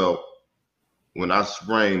mines felt when I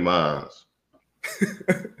sprained mines.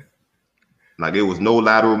 Like there was no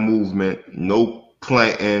lateral movement, no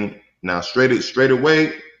planting. Now straight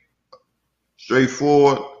away, straight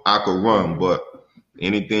forward, I could run, but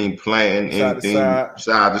anything planting, anything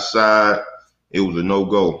side to side, it was a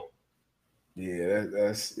no-go. Yeah,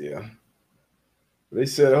 that's. They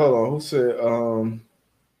said, hold on, who said?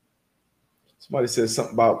 Somebody said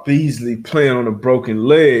something about Beasley playing on a broken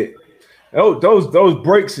leg. Oh, those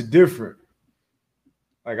breaks are different.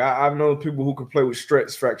 Like I've known people who can play with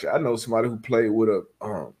stress fracture. I know somebody who played with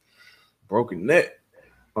a broken neck.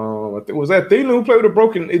 I think was that Thielen who played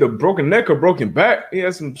with either broken neck or broken back. He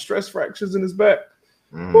had some stress fractures in his back.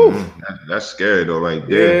 That's scary though, right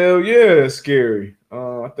there. Hell yeah, that's scary.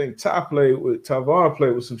 I think Tavon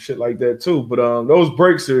played with some shit like that too. But those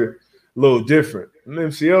breaks are a little different. And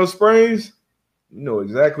MCL sprains, you know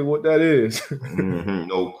exactly what that is.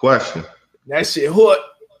 No question. That shit hurt.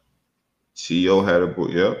 T.O. had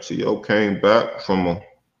T.O. came back from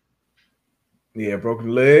a broken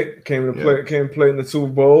leg. Came to play in the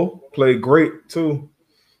Super Bowl. Played great too.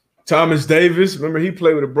 Thomas Davis, remember he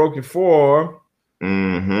played with a broken forearm.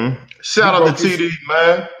 Shout out to TD,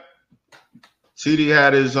 man. TD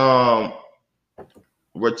had his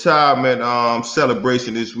retirement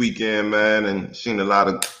celebration this weekend, man, and seen a lot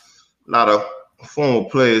of former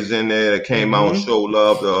players in there that came out and showed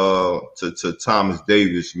love to Thomas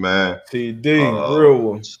Davis, man. TD, real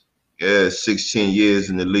one. Yeah, 16 years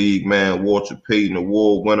in the league, man. Walter Payton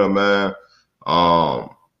Award winner, man.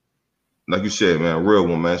 Like you said, man, real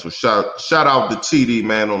one, man. So shout out to TD,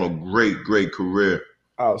 man, on a great career.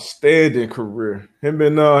 Outstanding career. Him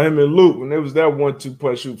and Luke, when there was that 1-2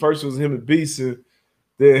 punch shoot. First it was him and Beeson,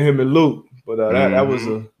 then him and Luke. But that was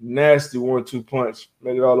a nasty 1-2 punch.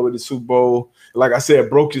 Made it all the way to the Super Bowl. Like I said,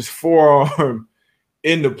 broke his forearm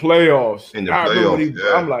in the playoffs.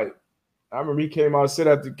 I remember he came out and said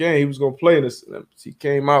after the game he was gonna play in this. He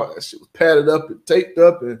came out, that shit was padded up and taped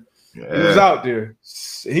up, and he was out there.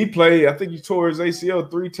 He played, I think he tore his ACL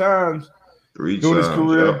 3 times during his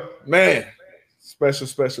career. Yep. Man,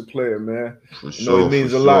 special player, man. He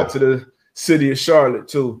means a lot to the city of Charlotte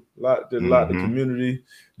too. A lot to the community.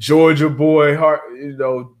 Georgia boy,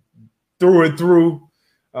 through and through.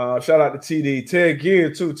 Shout out to TD. Ted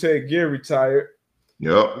Ginn too. Ted Ginn retired.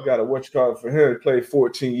 Yep. We got a for him. He played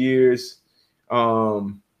 14 years.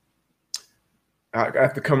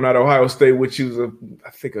 After coming out of Ohio State, which he was a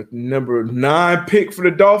number 9 pick for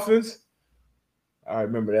the Dolphins. I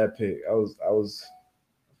remember that pick. I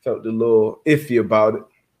felt a little iffy about it.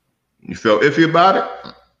 You felt iffy about it?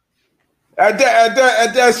 At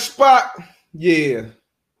that spot, yeah,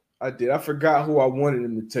 I did. I forgot who I wanted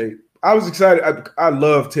him to take. I was excited. I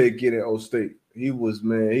love Ted Ginn at O State. He was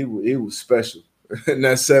special in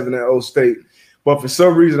that 7 at O State. But for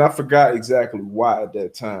some reason, I forgot exactly why at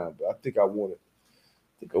that time. But I think I wanted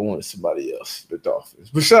somebody else, the Dolphins.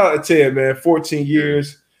 But shout out to Ted, man. 14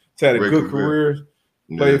 years. He's had a good career.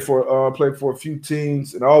 Played for a few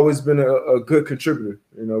teams and always been a good contributor,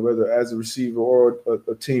 whether as a receiver or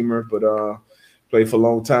a teamer, but played for a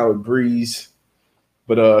long time with Breeze.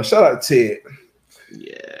 But shout out to Ted.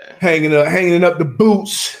 Yeah. Hanging up the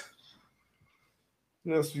boots.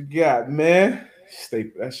 What else we got, man?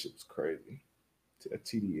 That shit was crazy. That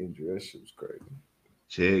TD injury, that shit was crazy.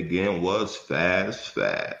 Ted Ginn was fast.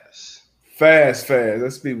 Fast.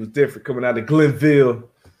 That speed was different coming out of Glenville.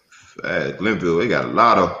 Glenville, they got a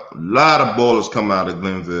lot of ballers coming out of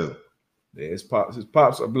Glenville. Yeah, his pops.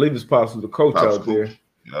 I believe his pops was the coach out there.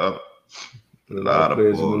 Yep. A lot of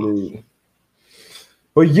players in the league.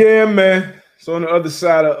 But yeah, man. So on the other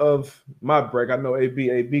side of my break, I know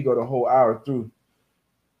AB go the whole hour through.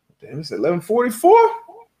 Damn, it's 11:44.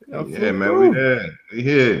 Yeah, man, we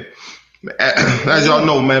here. As y'all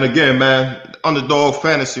know, man, again, man, Underdog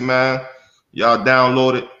Fantasy, man. Y'all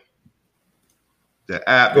download it. The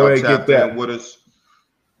app, y'all tap in with us.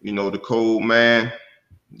 The code, man.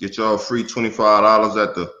 Get y'all free $25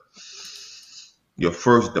 at your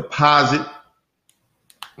first deposit.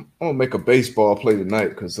 I'm gonna make a baseball play tonight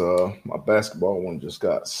because my basketball one just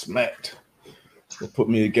got smacked. So put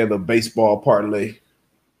me together a baseball parlay.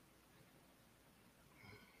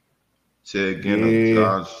 Say again,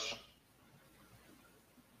 Josh.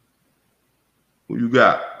 Who you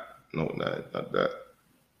got? No, not that.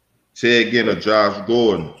 Say again, Josh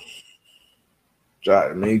Gordon.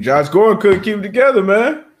 Josh Gordon couldn't keep it together,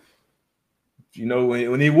 man.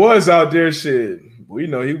 When he was out there, shit, we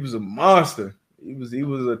know he was a monster. He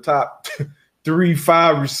was a top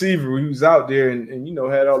 3-5 receiver. He was out there and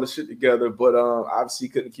had all the shit together, but obviously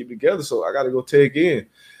he couldn't keep it together. So I got to go take in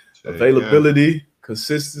availability,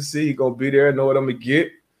 consistency. He gonna be there. I know what I'm gonna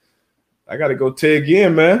get. I got to go take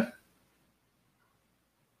in, man.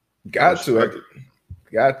 Got to.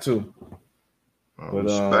 I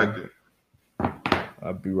respect it.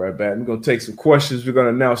 I'll be right back. We're gonna take some questions. We're gonna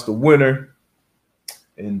announce the winner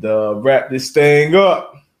and wrap this thing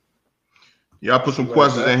up. Y'all put some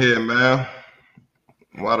questions in here, man.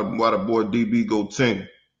 Why the boy DB go 10?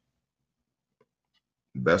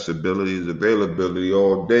 Best ability is availability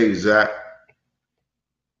all day, Zach.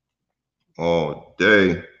 All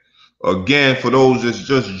day. Again, for those that's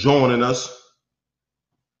just joining us,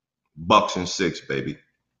 Bucks and 6, baby.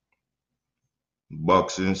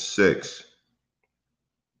 Bucks and 6.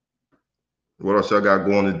 What else I got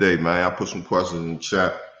going today, man? I'll put some questions in the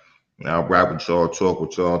chat. And I'll rap with y'all, talk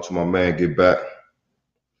with y'all till my man get back.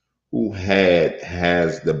 Who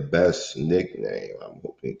has the best nickname? I'm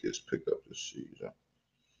hoping it gets picked up this season.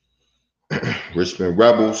 Richmond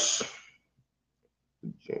Rebels.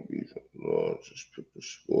 Lord, just pick the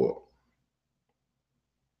sport.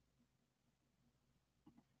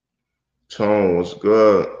 Tone was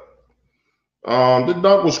good. The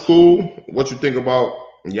dunk was cool. What you think about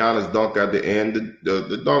Giannis' dunk at the end?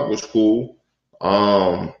 The dunk was cool.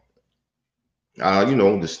 The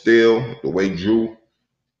steal, the way Drew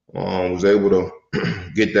was able to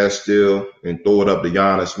get that steal and throw it up to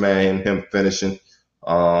Giannis, man, him finishing.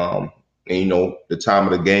 and the time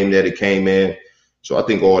of the game that it came in. So I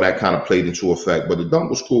think all that kind of played into effect. But the dunk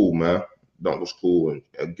was cool, man. Dunk was cool. And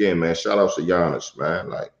again, man, shout out to Giannis, man.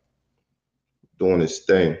 Like, doing his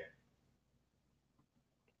thing.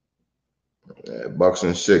 Yeah, Bucks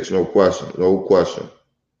and 6, no question.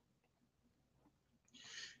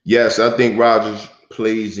 Yes, I think Rodgers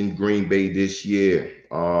plays in Green Bay this year.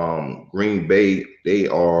 Green Bay, they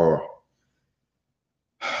are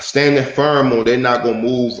standing firm on they're not gonna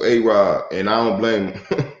move A-Rod, and I don't blame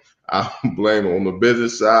him. I don't blame him. On the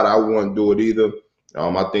business side, I wouldn't do it either.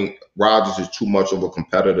 I think Rodgers is too much of a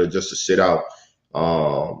competitor just to sit out,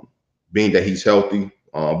 being that he's healthy.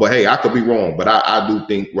 But hey, I could be wrong, but I do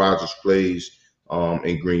think Rodgers plays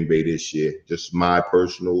in Green Bay this year. Just my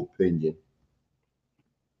personal opinion.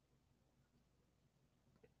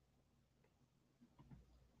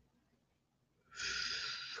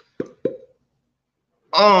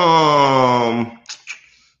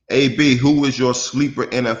 AB, who is your sleeper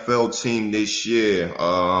NFL team this year?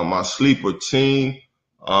 My sleeper team,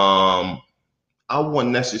 I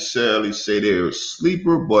wouldn't necessarily say they're a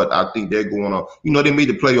sleeper, but I think they're going to, they made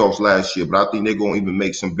the playoffs last year, but I think they're going to even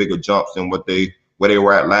make some bigger jumps than where they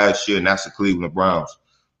were at last year, and that's the Cleveland Browns.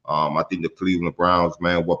 I think the Cleveland Browns,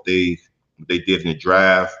 man, what they did in the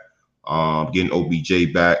draft, getting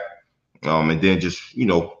OBJ back, and then just,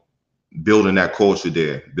 building that culture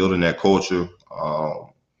there,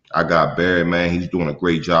 I got Barry, man. He's doing a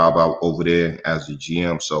great job out over there as the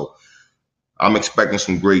GM. So I'm expecting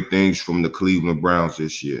some great things from the Cleveland Browns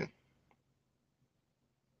this year.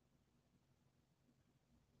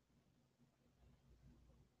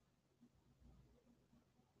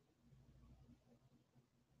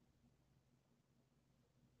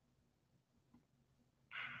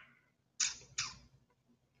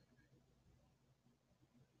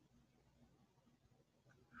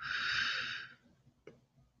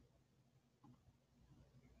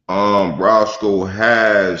 Roscoe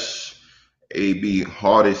has AB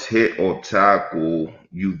hardest hit or tackle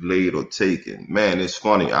you've laid or taken. Man, it's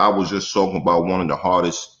funny. I was just talking about one of the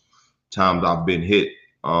hardest times I've been hit.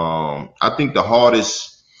 I think the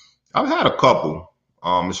hardest, I've had a couple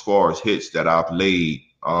as far as hits that I've laid.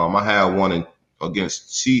 I had one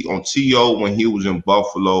against T.O. when he was in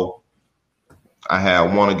Buffalo. I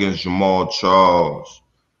had one against Jamal Charles.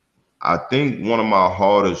 I think one of my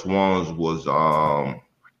hardest ones was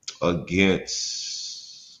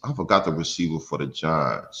against, I forgot the receiver for the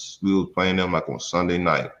Giants. We were playing them like on Sunday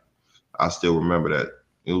night. I still remember that.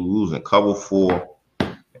 It was losing cover 4,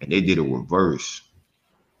 and they did a reverse.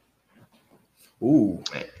 Ooh.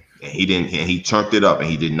 And he turned it up, and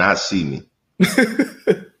he did not see me.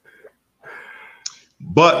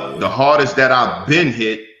 But the hardest that I've been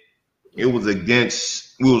hit, it was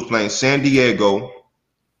against, we was playing San Diego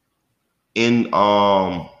in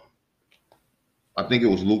I think it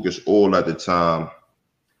was Lucas Oil at the time.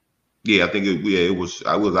 Yeah, I think it was.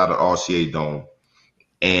 I was out of RCA Dome,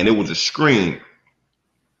 and it was a screen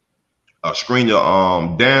to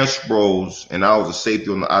Dan Sproles, and I was a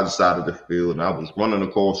safety on the other side of the field, and I was running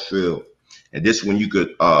across field, and this when you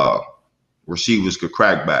could receivers could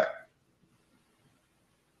crack back,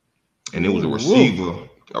 and it was a receiver. Whoa.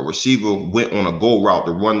 A receiver went on a go route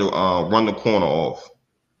to run the corner off.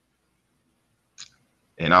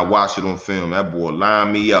 And I watched it on film. That boy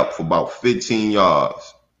lined me up for about 15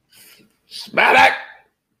 yards. Smack!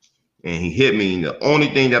 And he hit me. And the only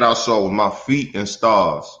thing that I saw was my feet and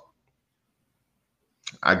stars.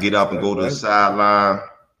 I get up and go to the sideline.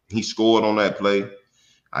 He scored on that play.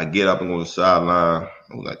 I get up and go to the sideline.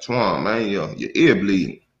 I was like, Twan, man, your ear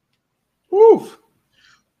bleeding. Woof.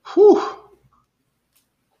 Whew.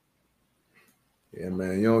 Yeah,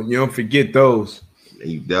 man. You don't forget those.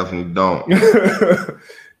 You definitely don't.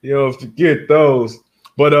 You don't forget those.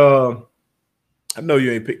 But I know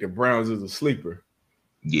you ain't picked the Browns as a sleeper.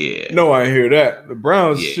 Yeah. No, I hear that. The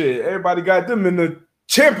Browns, shit, everybody got them in the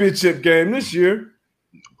championship game this year.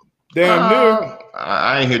 Damn near.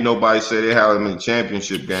 I ain't hear nobody say they have them in the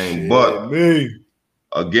championship game. But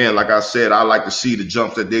again, like I said, I like to see the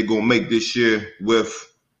jumps that they're going to make this year with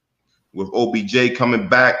OBJ coming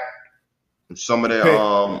back. Some of their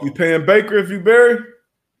you paying Baker if you Barry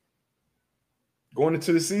going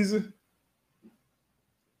into the season?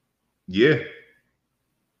 Yeah.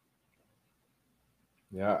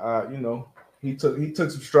 Yeah, he took some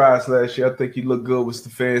strides last year. I think he looked good with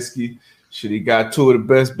Stefanski. Shit, he got 2 of the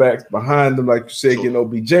best backs behind him, like you said, getting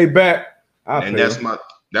OBJ back. And that's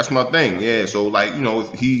my thing. Yeah. So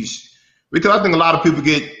he's because I think a lot of people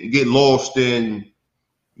get lost in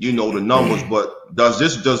the numbers, but does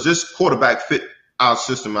this quarterback fit our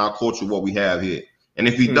system, our culture, what we have here? And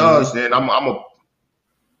if he does, then I'm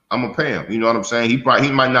I'm gonna pay him. You know what I'm saying? He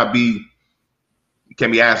might not be.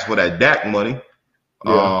 Can't be asked for that Dak money.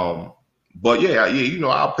 Yeah. But yeah, you know,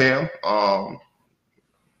 I'll pay him.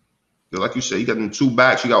 Like you said, you got them two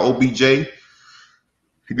backs. You got OBJ,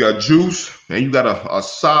 you got Juice, and you got a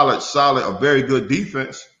solid, a very good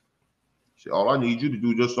defense. Shit, all I need you to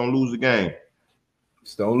do just don't lose the game.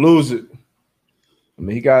 Just don't lose it. I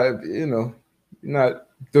mean, he got, you know, not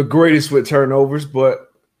the greatest with turnovers,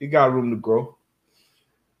 but he got room to grow.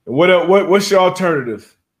 And what's your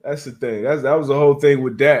alternative? That's the thing. That was the whole thing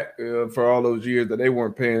with Dak for all those years that they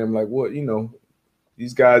weren't paying him. Like, what, you know,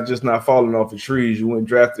 these guys just not falling off the trees. You went and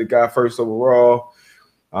drafted a guy first overall.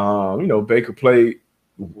 You know, Baker played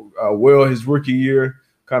well his rookie year,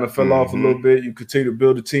 kind of fell off a little bit. You continue to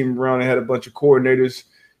build a team around and had a bunch of coordinators.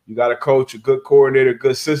 You got a coach, a good coordinator,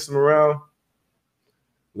 good system around.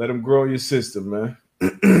 Let them grow in your system, man.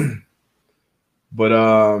 But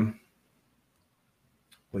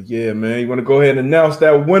yeah, man, you want to go ahead and announce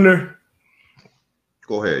that winner?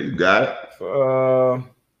 Go ahead, you got it.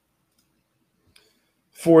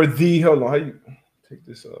 For the hold on, how you take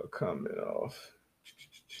this comment off?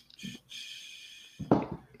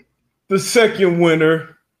 The second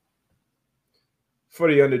winner for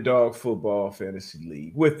the Underdog Football Fantasy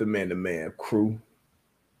League with the man-to-man crew.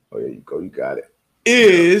 Oh, there you go, you got it.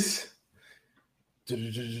 Is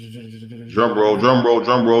drum roll,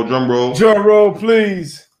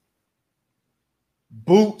 please.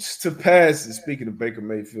 Boots to passes. Speaking of Baker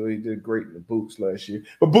Mayfield, he did great in the boots last year.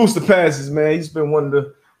 But boots to passes, man. He's been one of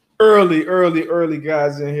the early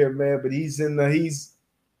guys in here, man. But he's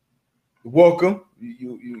welcome.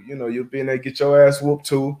 You know, you'll be in there, get your ass whooped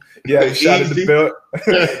too. You have a shot at the belt.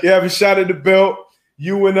 You have a shot at the belt.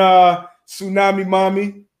 You and Tsunami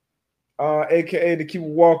Mommy. AKA the Keeper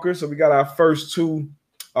Walker. So we got our first two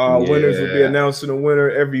winners. We'll be announcing a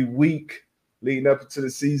winner every week leading up to the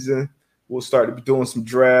season. We'll start to be doing some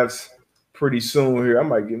drafts pretty soon here. I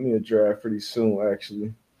might get me a draft pretty soon,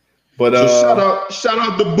 actually. But so shout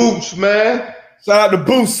out to Boots, man. Shout out to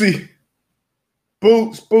Bootsy.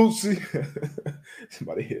 Bootsy.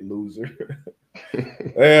 Somebody hit loser.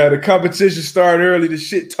 Yeah, the competition started early. The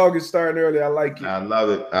shit talking starting early. I like it. I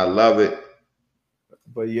love it.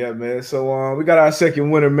 But yeah, man. So we got our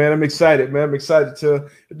second winner, man. I'm excited, man. I'm excited to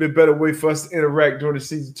it'd be a better way for us to interact during the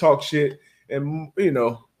season, talk shit, and you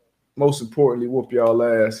know, most importantly, whoop y'all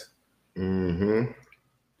ass.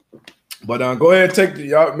 But go ahead and take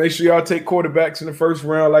y'all. Make sure y'all take quarterbacks in the first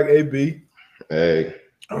round, like AB. Hey,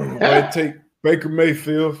 go ahead and take Baker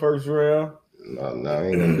Mayfield first round. No, I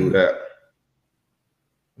ain't gonna do that.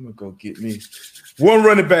 I'm gonna go get me one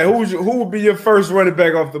running back. Who would be your first running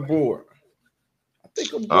back off the board? I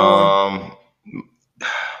think I'm going.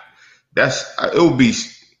 It would be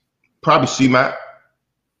probably C-Mac.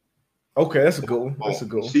 Okay, that's a good one. That's a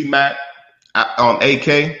good one. C-Mac,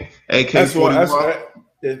 AK 41.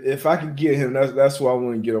 If I could get him, that's who I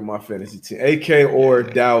want to get on my fantasy team. AK or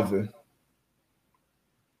Dalvin.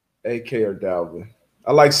 AK or Dalvin.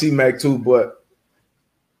 I like C-Mac too, but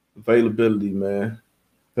availability, man.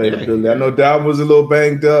 Availability. I know Dalvin was a little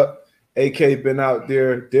banged up. AK been out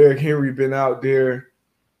there. Derrick Henry been out there.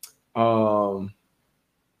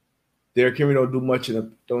 Derrick Henry don't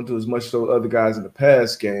do as much as those other guys in the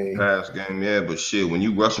pass game. Yeah, but shit, when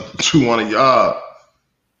you rushing for 200 yards.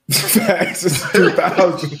 Facts, it's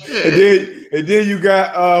 2,000. and then you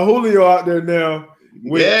got Julio out there now.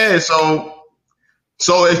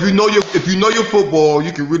 So if you know your football,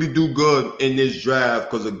 you can really do good in this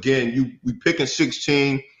draft because again, we picking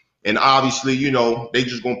 16, and obviously, you know, they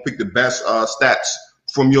just gonna pick the best stats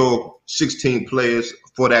from your 16 players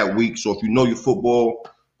for that week. So if you know your football,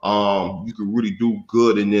 you can really do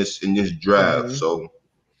good in this draft. So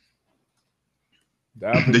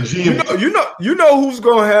the you know who's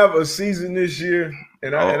gonna have a season this year,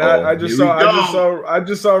 and I just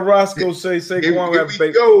saw Roscoe say Saquon will have a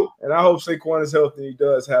big, and I hope Saquon is healthy. He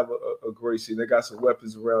does have a great season. They got some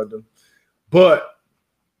weapons around him,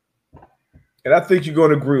 and I think you're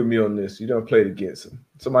going to agree with me on this. You don't play it against him.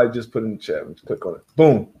 Somebody just put in the chat. Just click on it.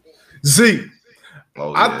 Boom. Zeke.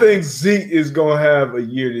 I think Zeke is going to have a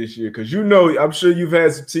year this year because you know, I'm sure you've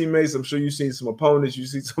had some teammates. I'm sure you've seen some opponents. You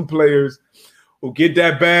see some players who get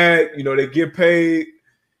that bag. You know, they get paid,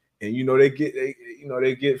 and you know they get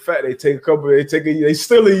fat. They take a year. They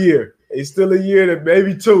still a year. They still a year to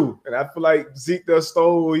maybe two. And I feel like Zeke done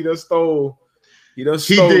stole. He done stole a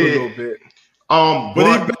little bit. But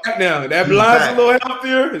he's back now. That line's a little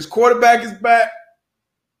healthier. His quarterback is back.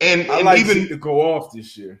 And I like even Zeke to go off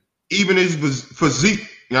this year. Even his physique,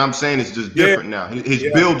 you know what I'm saying, it's just different now. His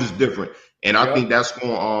build is different. And I think that's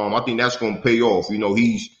going to pay off. You know,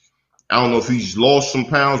 I don't know if he's lost some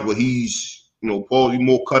pounds, but he's, probably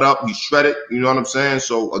more cut up. He's shredded. You know what I'm saying?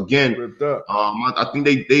 So again, I think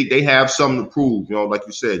they have something to prove. Like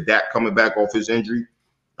you said, Dak coming back off his injury,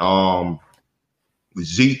 with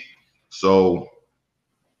Zeke. So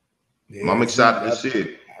I'm excited to see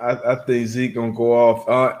it. I think Zeke gonna go off.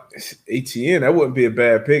 ATN, that wouldn't be a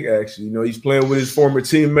bad pick, actually. He's playing with his former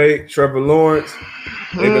teammate Trevor Lawrence.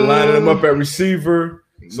 They've been lining him up at receiver,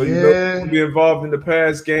 so he'll be involved in the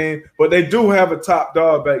pass game. But they do have a top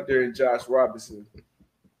dog back there in Josh Robinson,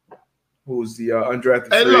 who's the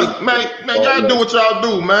undrafted. Hey, look, man, y'all do what y'all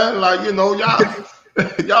do, man. Like y'all,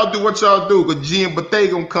 y'all do what y'all do. Cause G and Bethea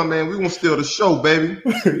gonna come in. We gonna steal the show, baby.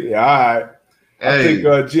 Yeah, all right. I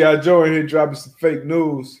think G.I. Joe in here dropping some fake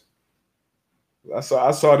news. I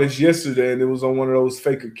saw this yesterday, and it was on one of those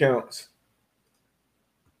fake accounts.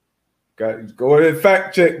 Go ahead and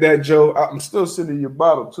fact check that, Joe. I'm still sitting in your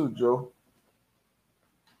bottle too, Joe.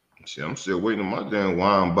 See, I'm still waiting on my damn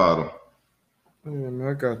wine bottle. Yeah, man,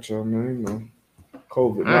 I got y'all, man.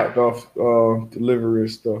 COVID knocked off delivery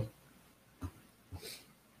and stuff.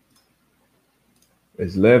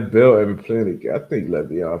 Is Lev Bell ever playing again? I think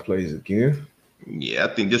Le'Veon plays again. Yeah,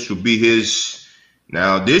 I think this will be his.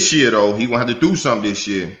 Now, this year, though, he going to have to do something this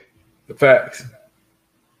year. The facts.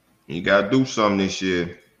 He got to do something this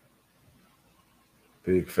year.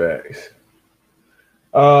 Big facts.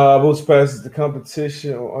 Most passes the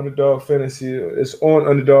competition on Underdog Fantasy. It's on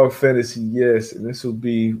Underdog Fantasy, yes. And this will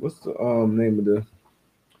be, what's the name of the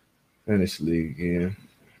fantasy league again?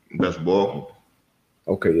 Best Ball.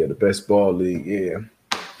 Okay, yeah, the Best Ball League, yeah.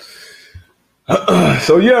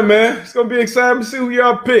 So yeah, man, it's gonna be exciting to see who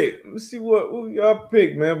y'all pick. Let's see who y'all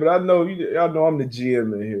pick, man. But I know y'all know I'm the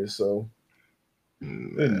GM in here, so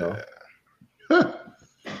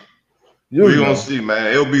We're gonna see,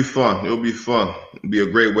 man. It'll be fun. It'll be a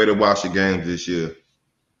great way to watch the games this year.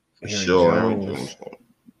 For sure.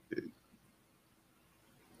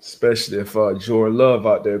 Especially if Jordan Love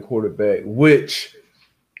out there quarterback, which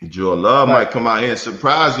Jordan Love might come out here and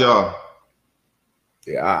surprise y'all.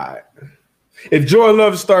 Yeah, all right. If Jordan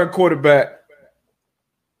Love is starting quarterback,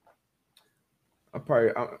 I like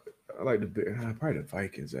probably the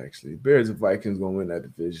Vikings, actually. Bears and Vikings gonna win that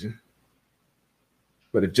division.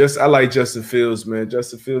 But I like Justin Fields, man.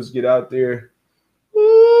 Justin Fields get out there.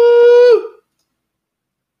 Woo!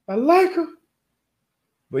 I like him.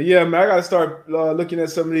 But yeah, man, I gotta start looking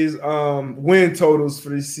at some of these win totals for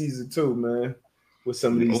this season too, man. With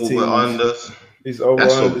some of these teams. These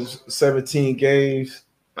over-unders, 17 games.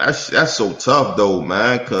 That's so tough though,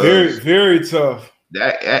 man. Very, very tough.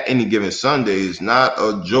 That at any given Sunday is not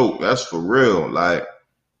a joke. That's for real. Like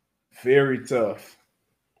very tough.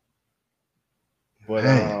 But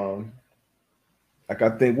like I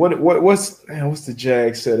think what's the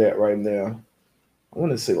Jags set at right now? I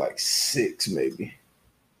want to say like 6 maybe.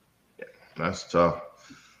 Yeah, that's tough.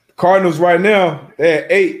 Cardinals right now, they're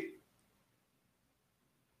at 8.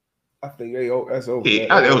 I think that's over.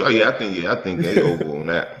 I think they over on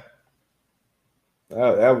that.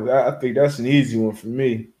 I think that's an easy one for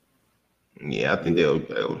me. Yeah, I think they'll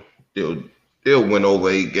win over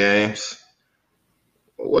 8 games.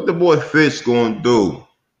 What the boy Fitz gonna do?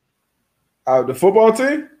 The football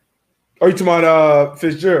team? Oh, you talking about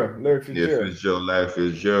Fitzgerald, Larry Fitzgerald? Yeah, Larry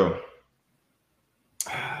Fitzgerald.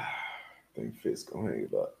 I think Fitz gonna hang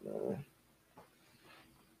it up, man.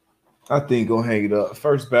 I think gonna hang it up.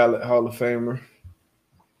 First ballot Hall of Famer.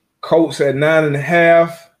 Colts at 9.5.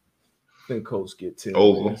 I think Colts get 10.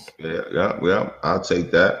 Over. Wins. Yeah. I'll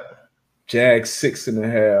take that. Jags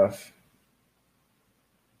 6.5.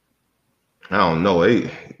 I don't know.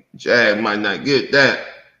 Jag might not get that.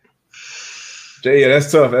 Yeah,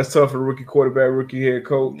 that's tough. That's tough for rookie quarterback, rookie head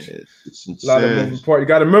coach. Yeah, a lot of moving parts. You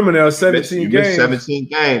got to remember now, 17 games. Missed 17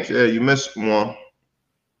 games. Yeah, you missed one.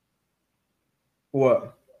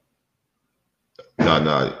 What?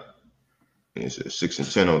 No. It's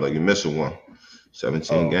 6-10. Like you're missing one.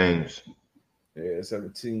 17 games. Yeah,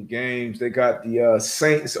 17 games. They got the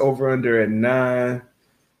Saints over under at 9.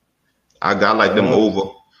 I like them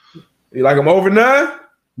over. You like them over 9?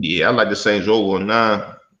 Yeah, I like the Saints over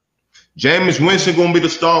 9. Jameis Winston going to be the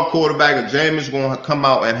star quarterback, and Jameis going to come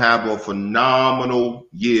out and have a phenomenal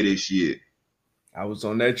year this year. I was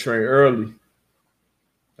on that train early.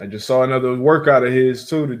 I just saw another workout of his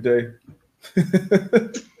too today.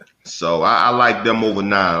 So I like them over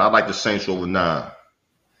 9. I like the Saints over 9.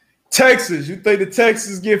 Texas, you think the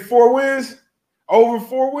Texans get 4 wins? Over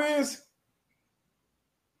 4 wins?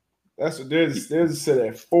 That's what there's a set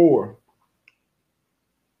at 4.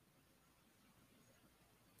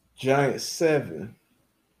 Giants 7.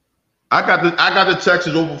 I got the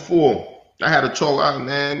Texans over 4. I had a talk,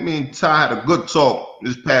 man. Me and Ty had a good talk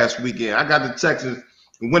this past weekend. I got the Texans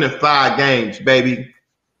winning 5 games, baby.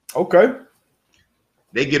 Okay.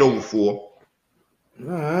 They get over 4. All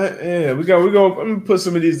right, yeah, we go. I'm gonna put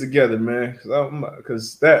some of these together, man,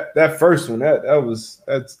 because that first one,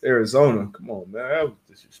 that's Arizona. Come on, man, that was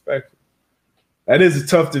disrespectful. That is a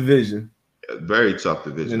tough division. Very tough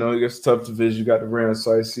division. You know, it's a tough division. You got the Rams,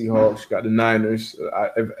 Seahawks, you got the Niners.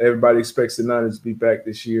 Everybody expects the Niners to be back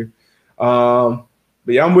this year. But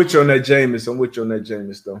yeah, I'm with you on that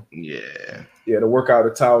Jameis. Though. Yeah, the workout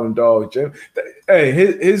of Towel and Dog. Hey,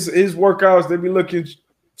 his workouts, they be looking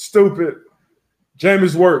stupid.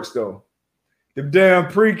 Jameis works though. The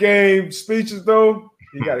damn pregame speeches though,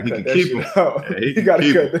 you gotta cut that shit out. You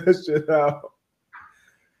gotta cut that shit out.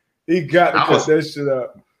 He got to cut that shit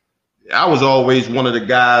out. I was always one of the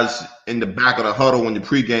guys in the back of the huddle when the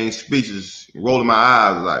pregame speeches, rolling my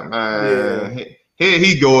eyes like, man, here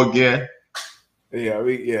he go again.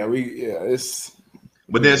 It's.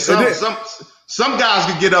 But then some guys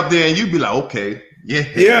could get up there and you'd be like, okay,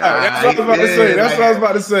 that's what I was about to say. That's what I was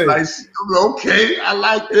about to say. Like, okay, I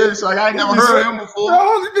like this. Like I ain't never heard him before.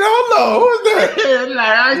 Hold on, who's that? Like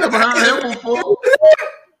I ain't never heard him before.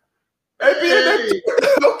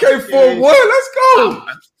 Okay, for one, let's go.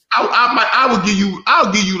 I'll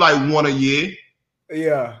give you like 1 a year.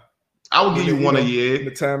 Yeah. I will give you 1 a year.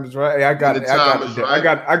 The time is right. Hey, I got it. I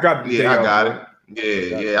got it. Yeah, I got it.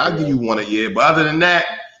 Yeah. I'll give you 1 a year. But other than that,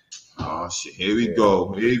 oh shit, here we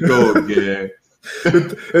go. Here you go again.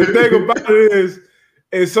 The thing about it is,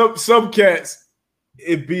 and some cats,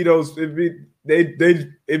 it be the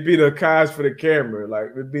guys for the camera.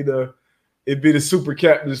 Like it'd be the super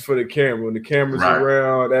captains for the camera. When the camera's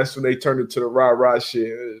around, that's when they turn it to the rah-rah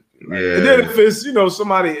shit. Yeah. And then if it's,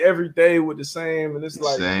 somebody every day with the same, and it's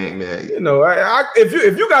like,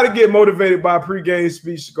 if you got to get motivated by a pregame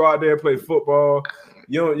speech to go out there and play football,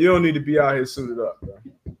 you don't need to be out here suited up, bro.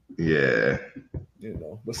 Yeah.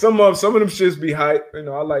 But some of them shits be hype.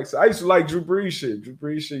 I used to like Drew Brees shit. Drew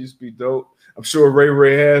Brees shit used to be dope. I'm sure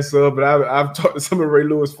Ray has some, but I've talked to some of Ray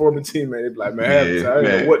Lewis' former teammates. They be like, man, I don't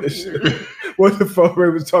know what the fuck Ray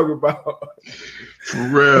was talking about. For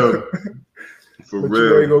real.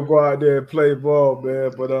 You ain't gonna go out there and play ball,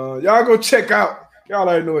 man. But y'all go check out. Y'all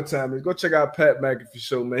already know what time it is. Go check out Pat McAfee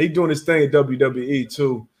show, man. He doing his thing in WWE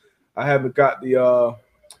too. I haven't got the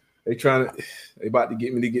they about to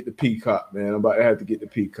get me to get the Peacock, man. I'm about to have to get the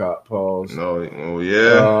Peacock. Pause. Oh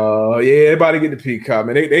yeah. They about to get the Peacock,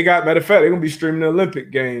 man. They got, matter of fact, they're gonna be streaming the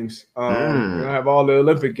Olympic games. They're gonna have all the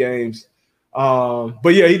Olympic games.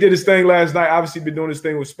 But yeah, he did his thing last night. Obviously, been doing his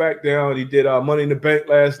thing with SmackDown. He did Money in the Bank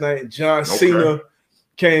last night, and John Cena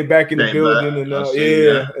came back in the building, and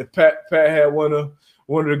and Pat had one of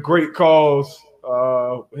the great calls.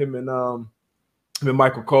 Him and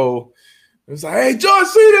Michael Cole. It was like, hey, John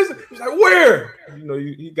Cena. He's like, where?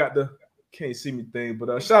 He got the can't see me thing.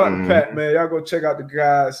 But shout out to Pat, man. Y'all go check out the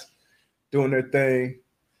guys doing their thing.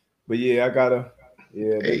 But yeah, they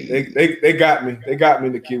got me. They got me,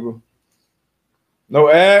 Nikiba. No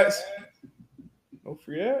ads? No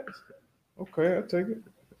free ads? Okay, I'll take it.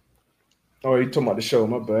 Oh, you talking about the show,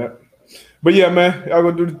 my bad. But yeah, man, y'all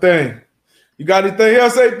gonna do the thing. You got anything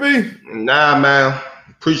else, AP? Nah, man.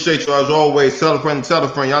 Appreciate you as always. Tell a friend.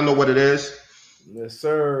 Y'all know what it is. Yes,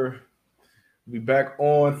 sir. We'll be back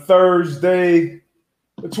on Thursday,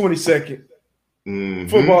 the 22nd.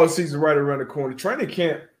 Football season right around the corner. Training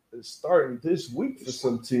camp is starting this week for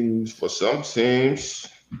some teams.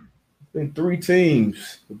 Been 3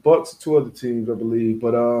 teams. The Bucks and 2 other teams, I believe.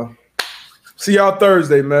 But see y'all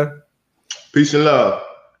Thursday, man. Peace and love.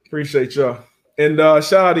 Appreciate y'all. And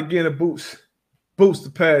shout out again to Boots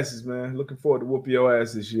the passes, man. Looking forward to whooping your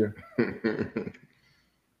ass this year.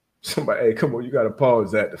 Somebody, hey, come on, you gotta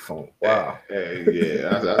pause at the phone. Wow. Hey,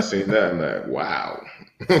 yeah, I seen that, man. Wow.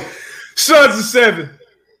 Sons of 7.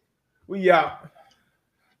 We out.